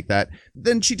anything like that.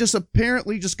 Then she just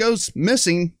apparently just goes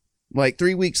missing like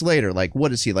 3 weeks later. Like,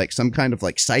 what is he, like some kind of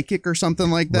like psychic or something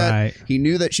like that? Right. He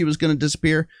knew that she was going to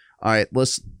disappear. All right.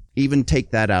 Let's even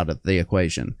take that out of the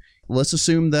equation. Let's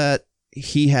assume that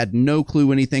he had no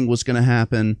clue anything was going to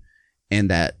happen and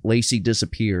that Lacey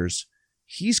disappears.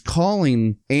 He's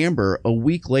calling Amber a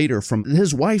week later from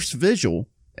his wife's vigil.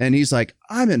 And he's like,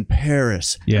 I'm in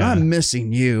Paris. Yeah. And I'm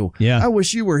missing you. Yeah. I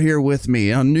wish you were here with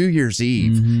me on New Year's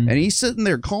Eve. And he's sitting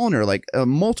there calling her like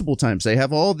multiple times. They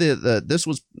have all this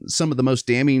was some of the most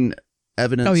damning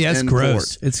evidence. Oh, yeah. It's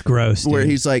gross. It's gross. Where dude.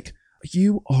 he's like,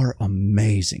 you are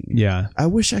amazing. Yeah. I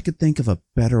wish I could think of a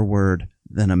better word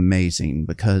than amazing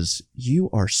because you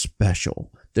are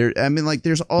special.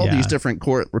 There's all these different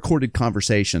recorded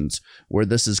conversations where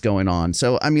this is going on.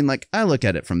 So, I look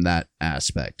at it from that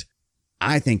aspect.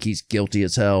 I think he's guilty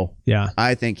as hell. Yeah.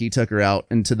 I think he took her out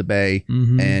into the bay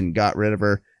and got rid of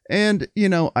her. And,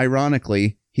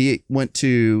 ironically, he went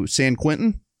to San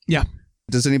Quentin. Yeah.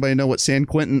 Does anybody know what San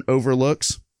Quentin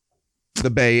overlooks? The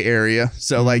Bay Area.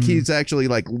 So, he's actually,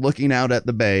 looking out at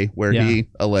the bay where he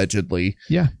allegedly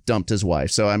dumped his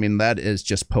wife. So, that is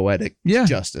just poetic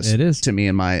justice. It is. To me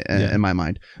in my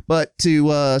mind. But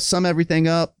to sum everything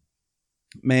up,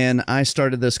 Man, I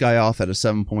started this guy off at a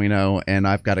 7.0, and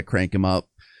I've got to crank him up.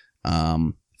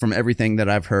 From everything that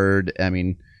I've heard, I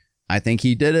mean, I think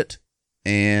he did it,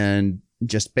 and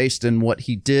just based on what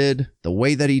he did, the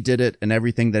way that he did it, and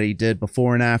everything that he did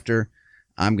before and after,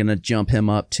 I'm going to jump him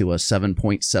up to a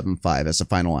 7.75 as a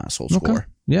final asshole score.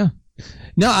 Yeah.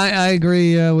 No, I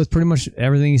agree with pretty much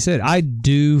everything he said. I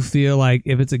do feel like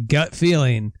if it's a gut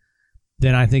feeling,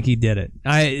 then I think he did it.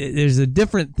 There's a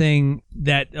different thing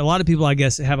that a lot of people, I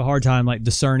guess, have a hard time like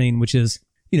discerning, which is,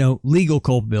 legal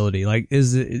culpability. Like,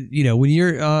 is it, when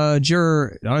you're a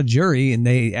juror on a jury and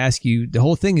they ask you, the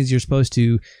whole thing is you're supposed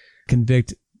to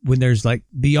convict when there's like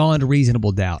beyond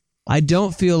reasonable doubt. I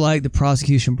don't feel like the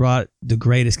prosecution brought the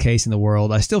greatest case in the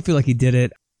world. I still feel like he did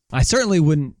it. I certainly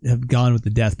wouldn't have gone with the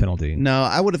death penalty. No,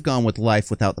 I would have gone with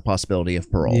life without the possibility of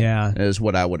parole. Yeah. Is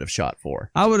what I would have shot for.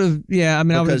 I would have,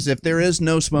 because if there is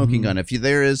no smoking gun, if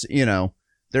there is,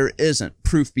 there isn't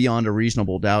proof beyond a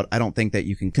reasonable doubt, I don't think that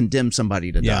you can condemn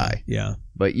somebody to die. Yeah.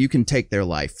 But you can take their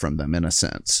life from them in a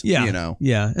sense. Yeah.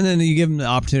 Yeah. And then you give them the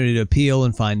opportunity to appeal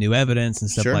and find new evidence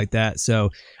and stuff like that.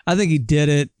 So I think he did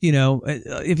it.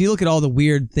 If you look at all the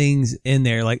weird things in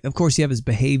there, like, of course, you have his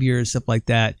behavior and stuff like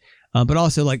that. But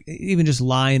also, like, even just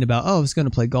lying about, I was going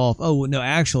to play golf. Oh, no,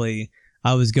 actually,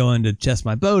 I was going to test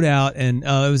my boat out, and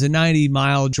it was a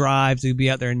 90-mile drive to be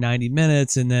out there in 90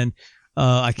 minutes, and then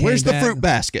I came Where's back. the fruit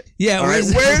basket? Yeah, where's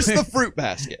the fruit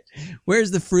basket?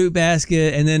 Where's the fruit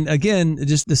basket? And then, again,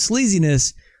 just the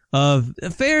sleaziness of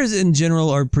affairs in general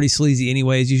are pretty sleazy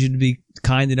anyways. You should be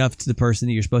kind enough to the person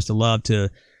that you're supposed to love to,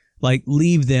 like,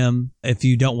 leave them if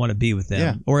you don't want to be with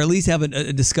them, or at least have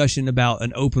a discussion about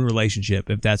an open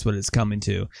relationship if that's what it's coming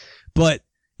to. But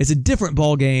it's a different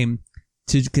ball game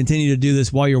to continue to do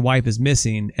this while your wife is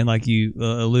missing. And like you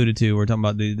alluded to, we're talking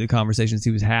about the conversations he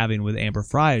was having with Amber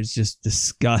Frey. It's just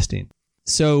disgusting.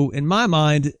 So in my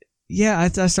mind, I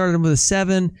started him with a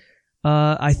 7.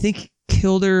 I think he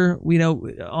killed her,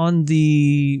 on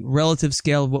the relative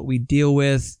scale of what we deal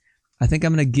with. I think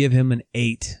I'm going to give him an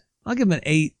 8. I'll give him an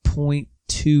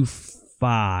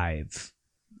 8.25.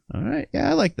 All right. Yeah,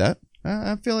 I like that.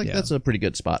 I feel like that's a pretty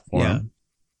good spot for him.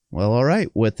 Well, all right.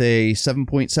 With a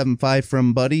 7.75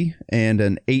 from Buddy and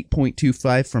an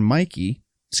 8.25 from Mikey,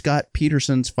 Scott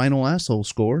Peterson's final asshole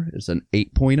score is an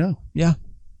 8.0. Yeah.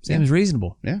 Seems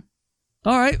reasonable. Yeah.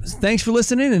 All right. Thanks for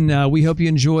listening, and we hope you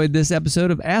enjoyed this episode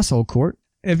of Asshole Court.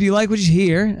 If you like what you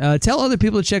hear, tell other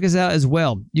people to check us out as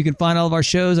well. You can find all of our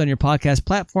shows on your podcast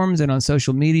platforms and on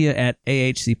social media at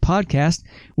AHC Podcast.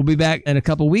 We'll be back in a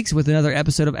couple weeks with another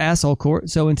episode of Asshole Court.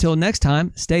 So until next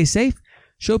time, stay safe,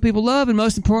 show people love, and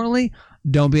most importantly,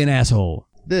 don't be an asshole.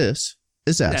 This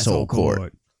is Asshole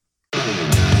Court.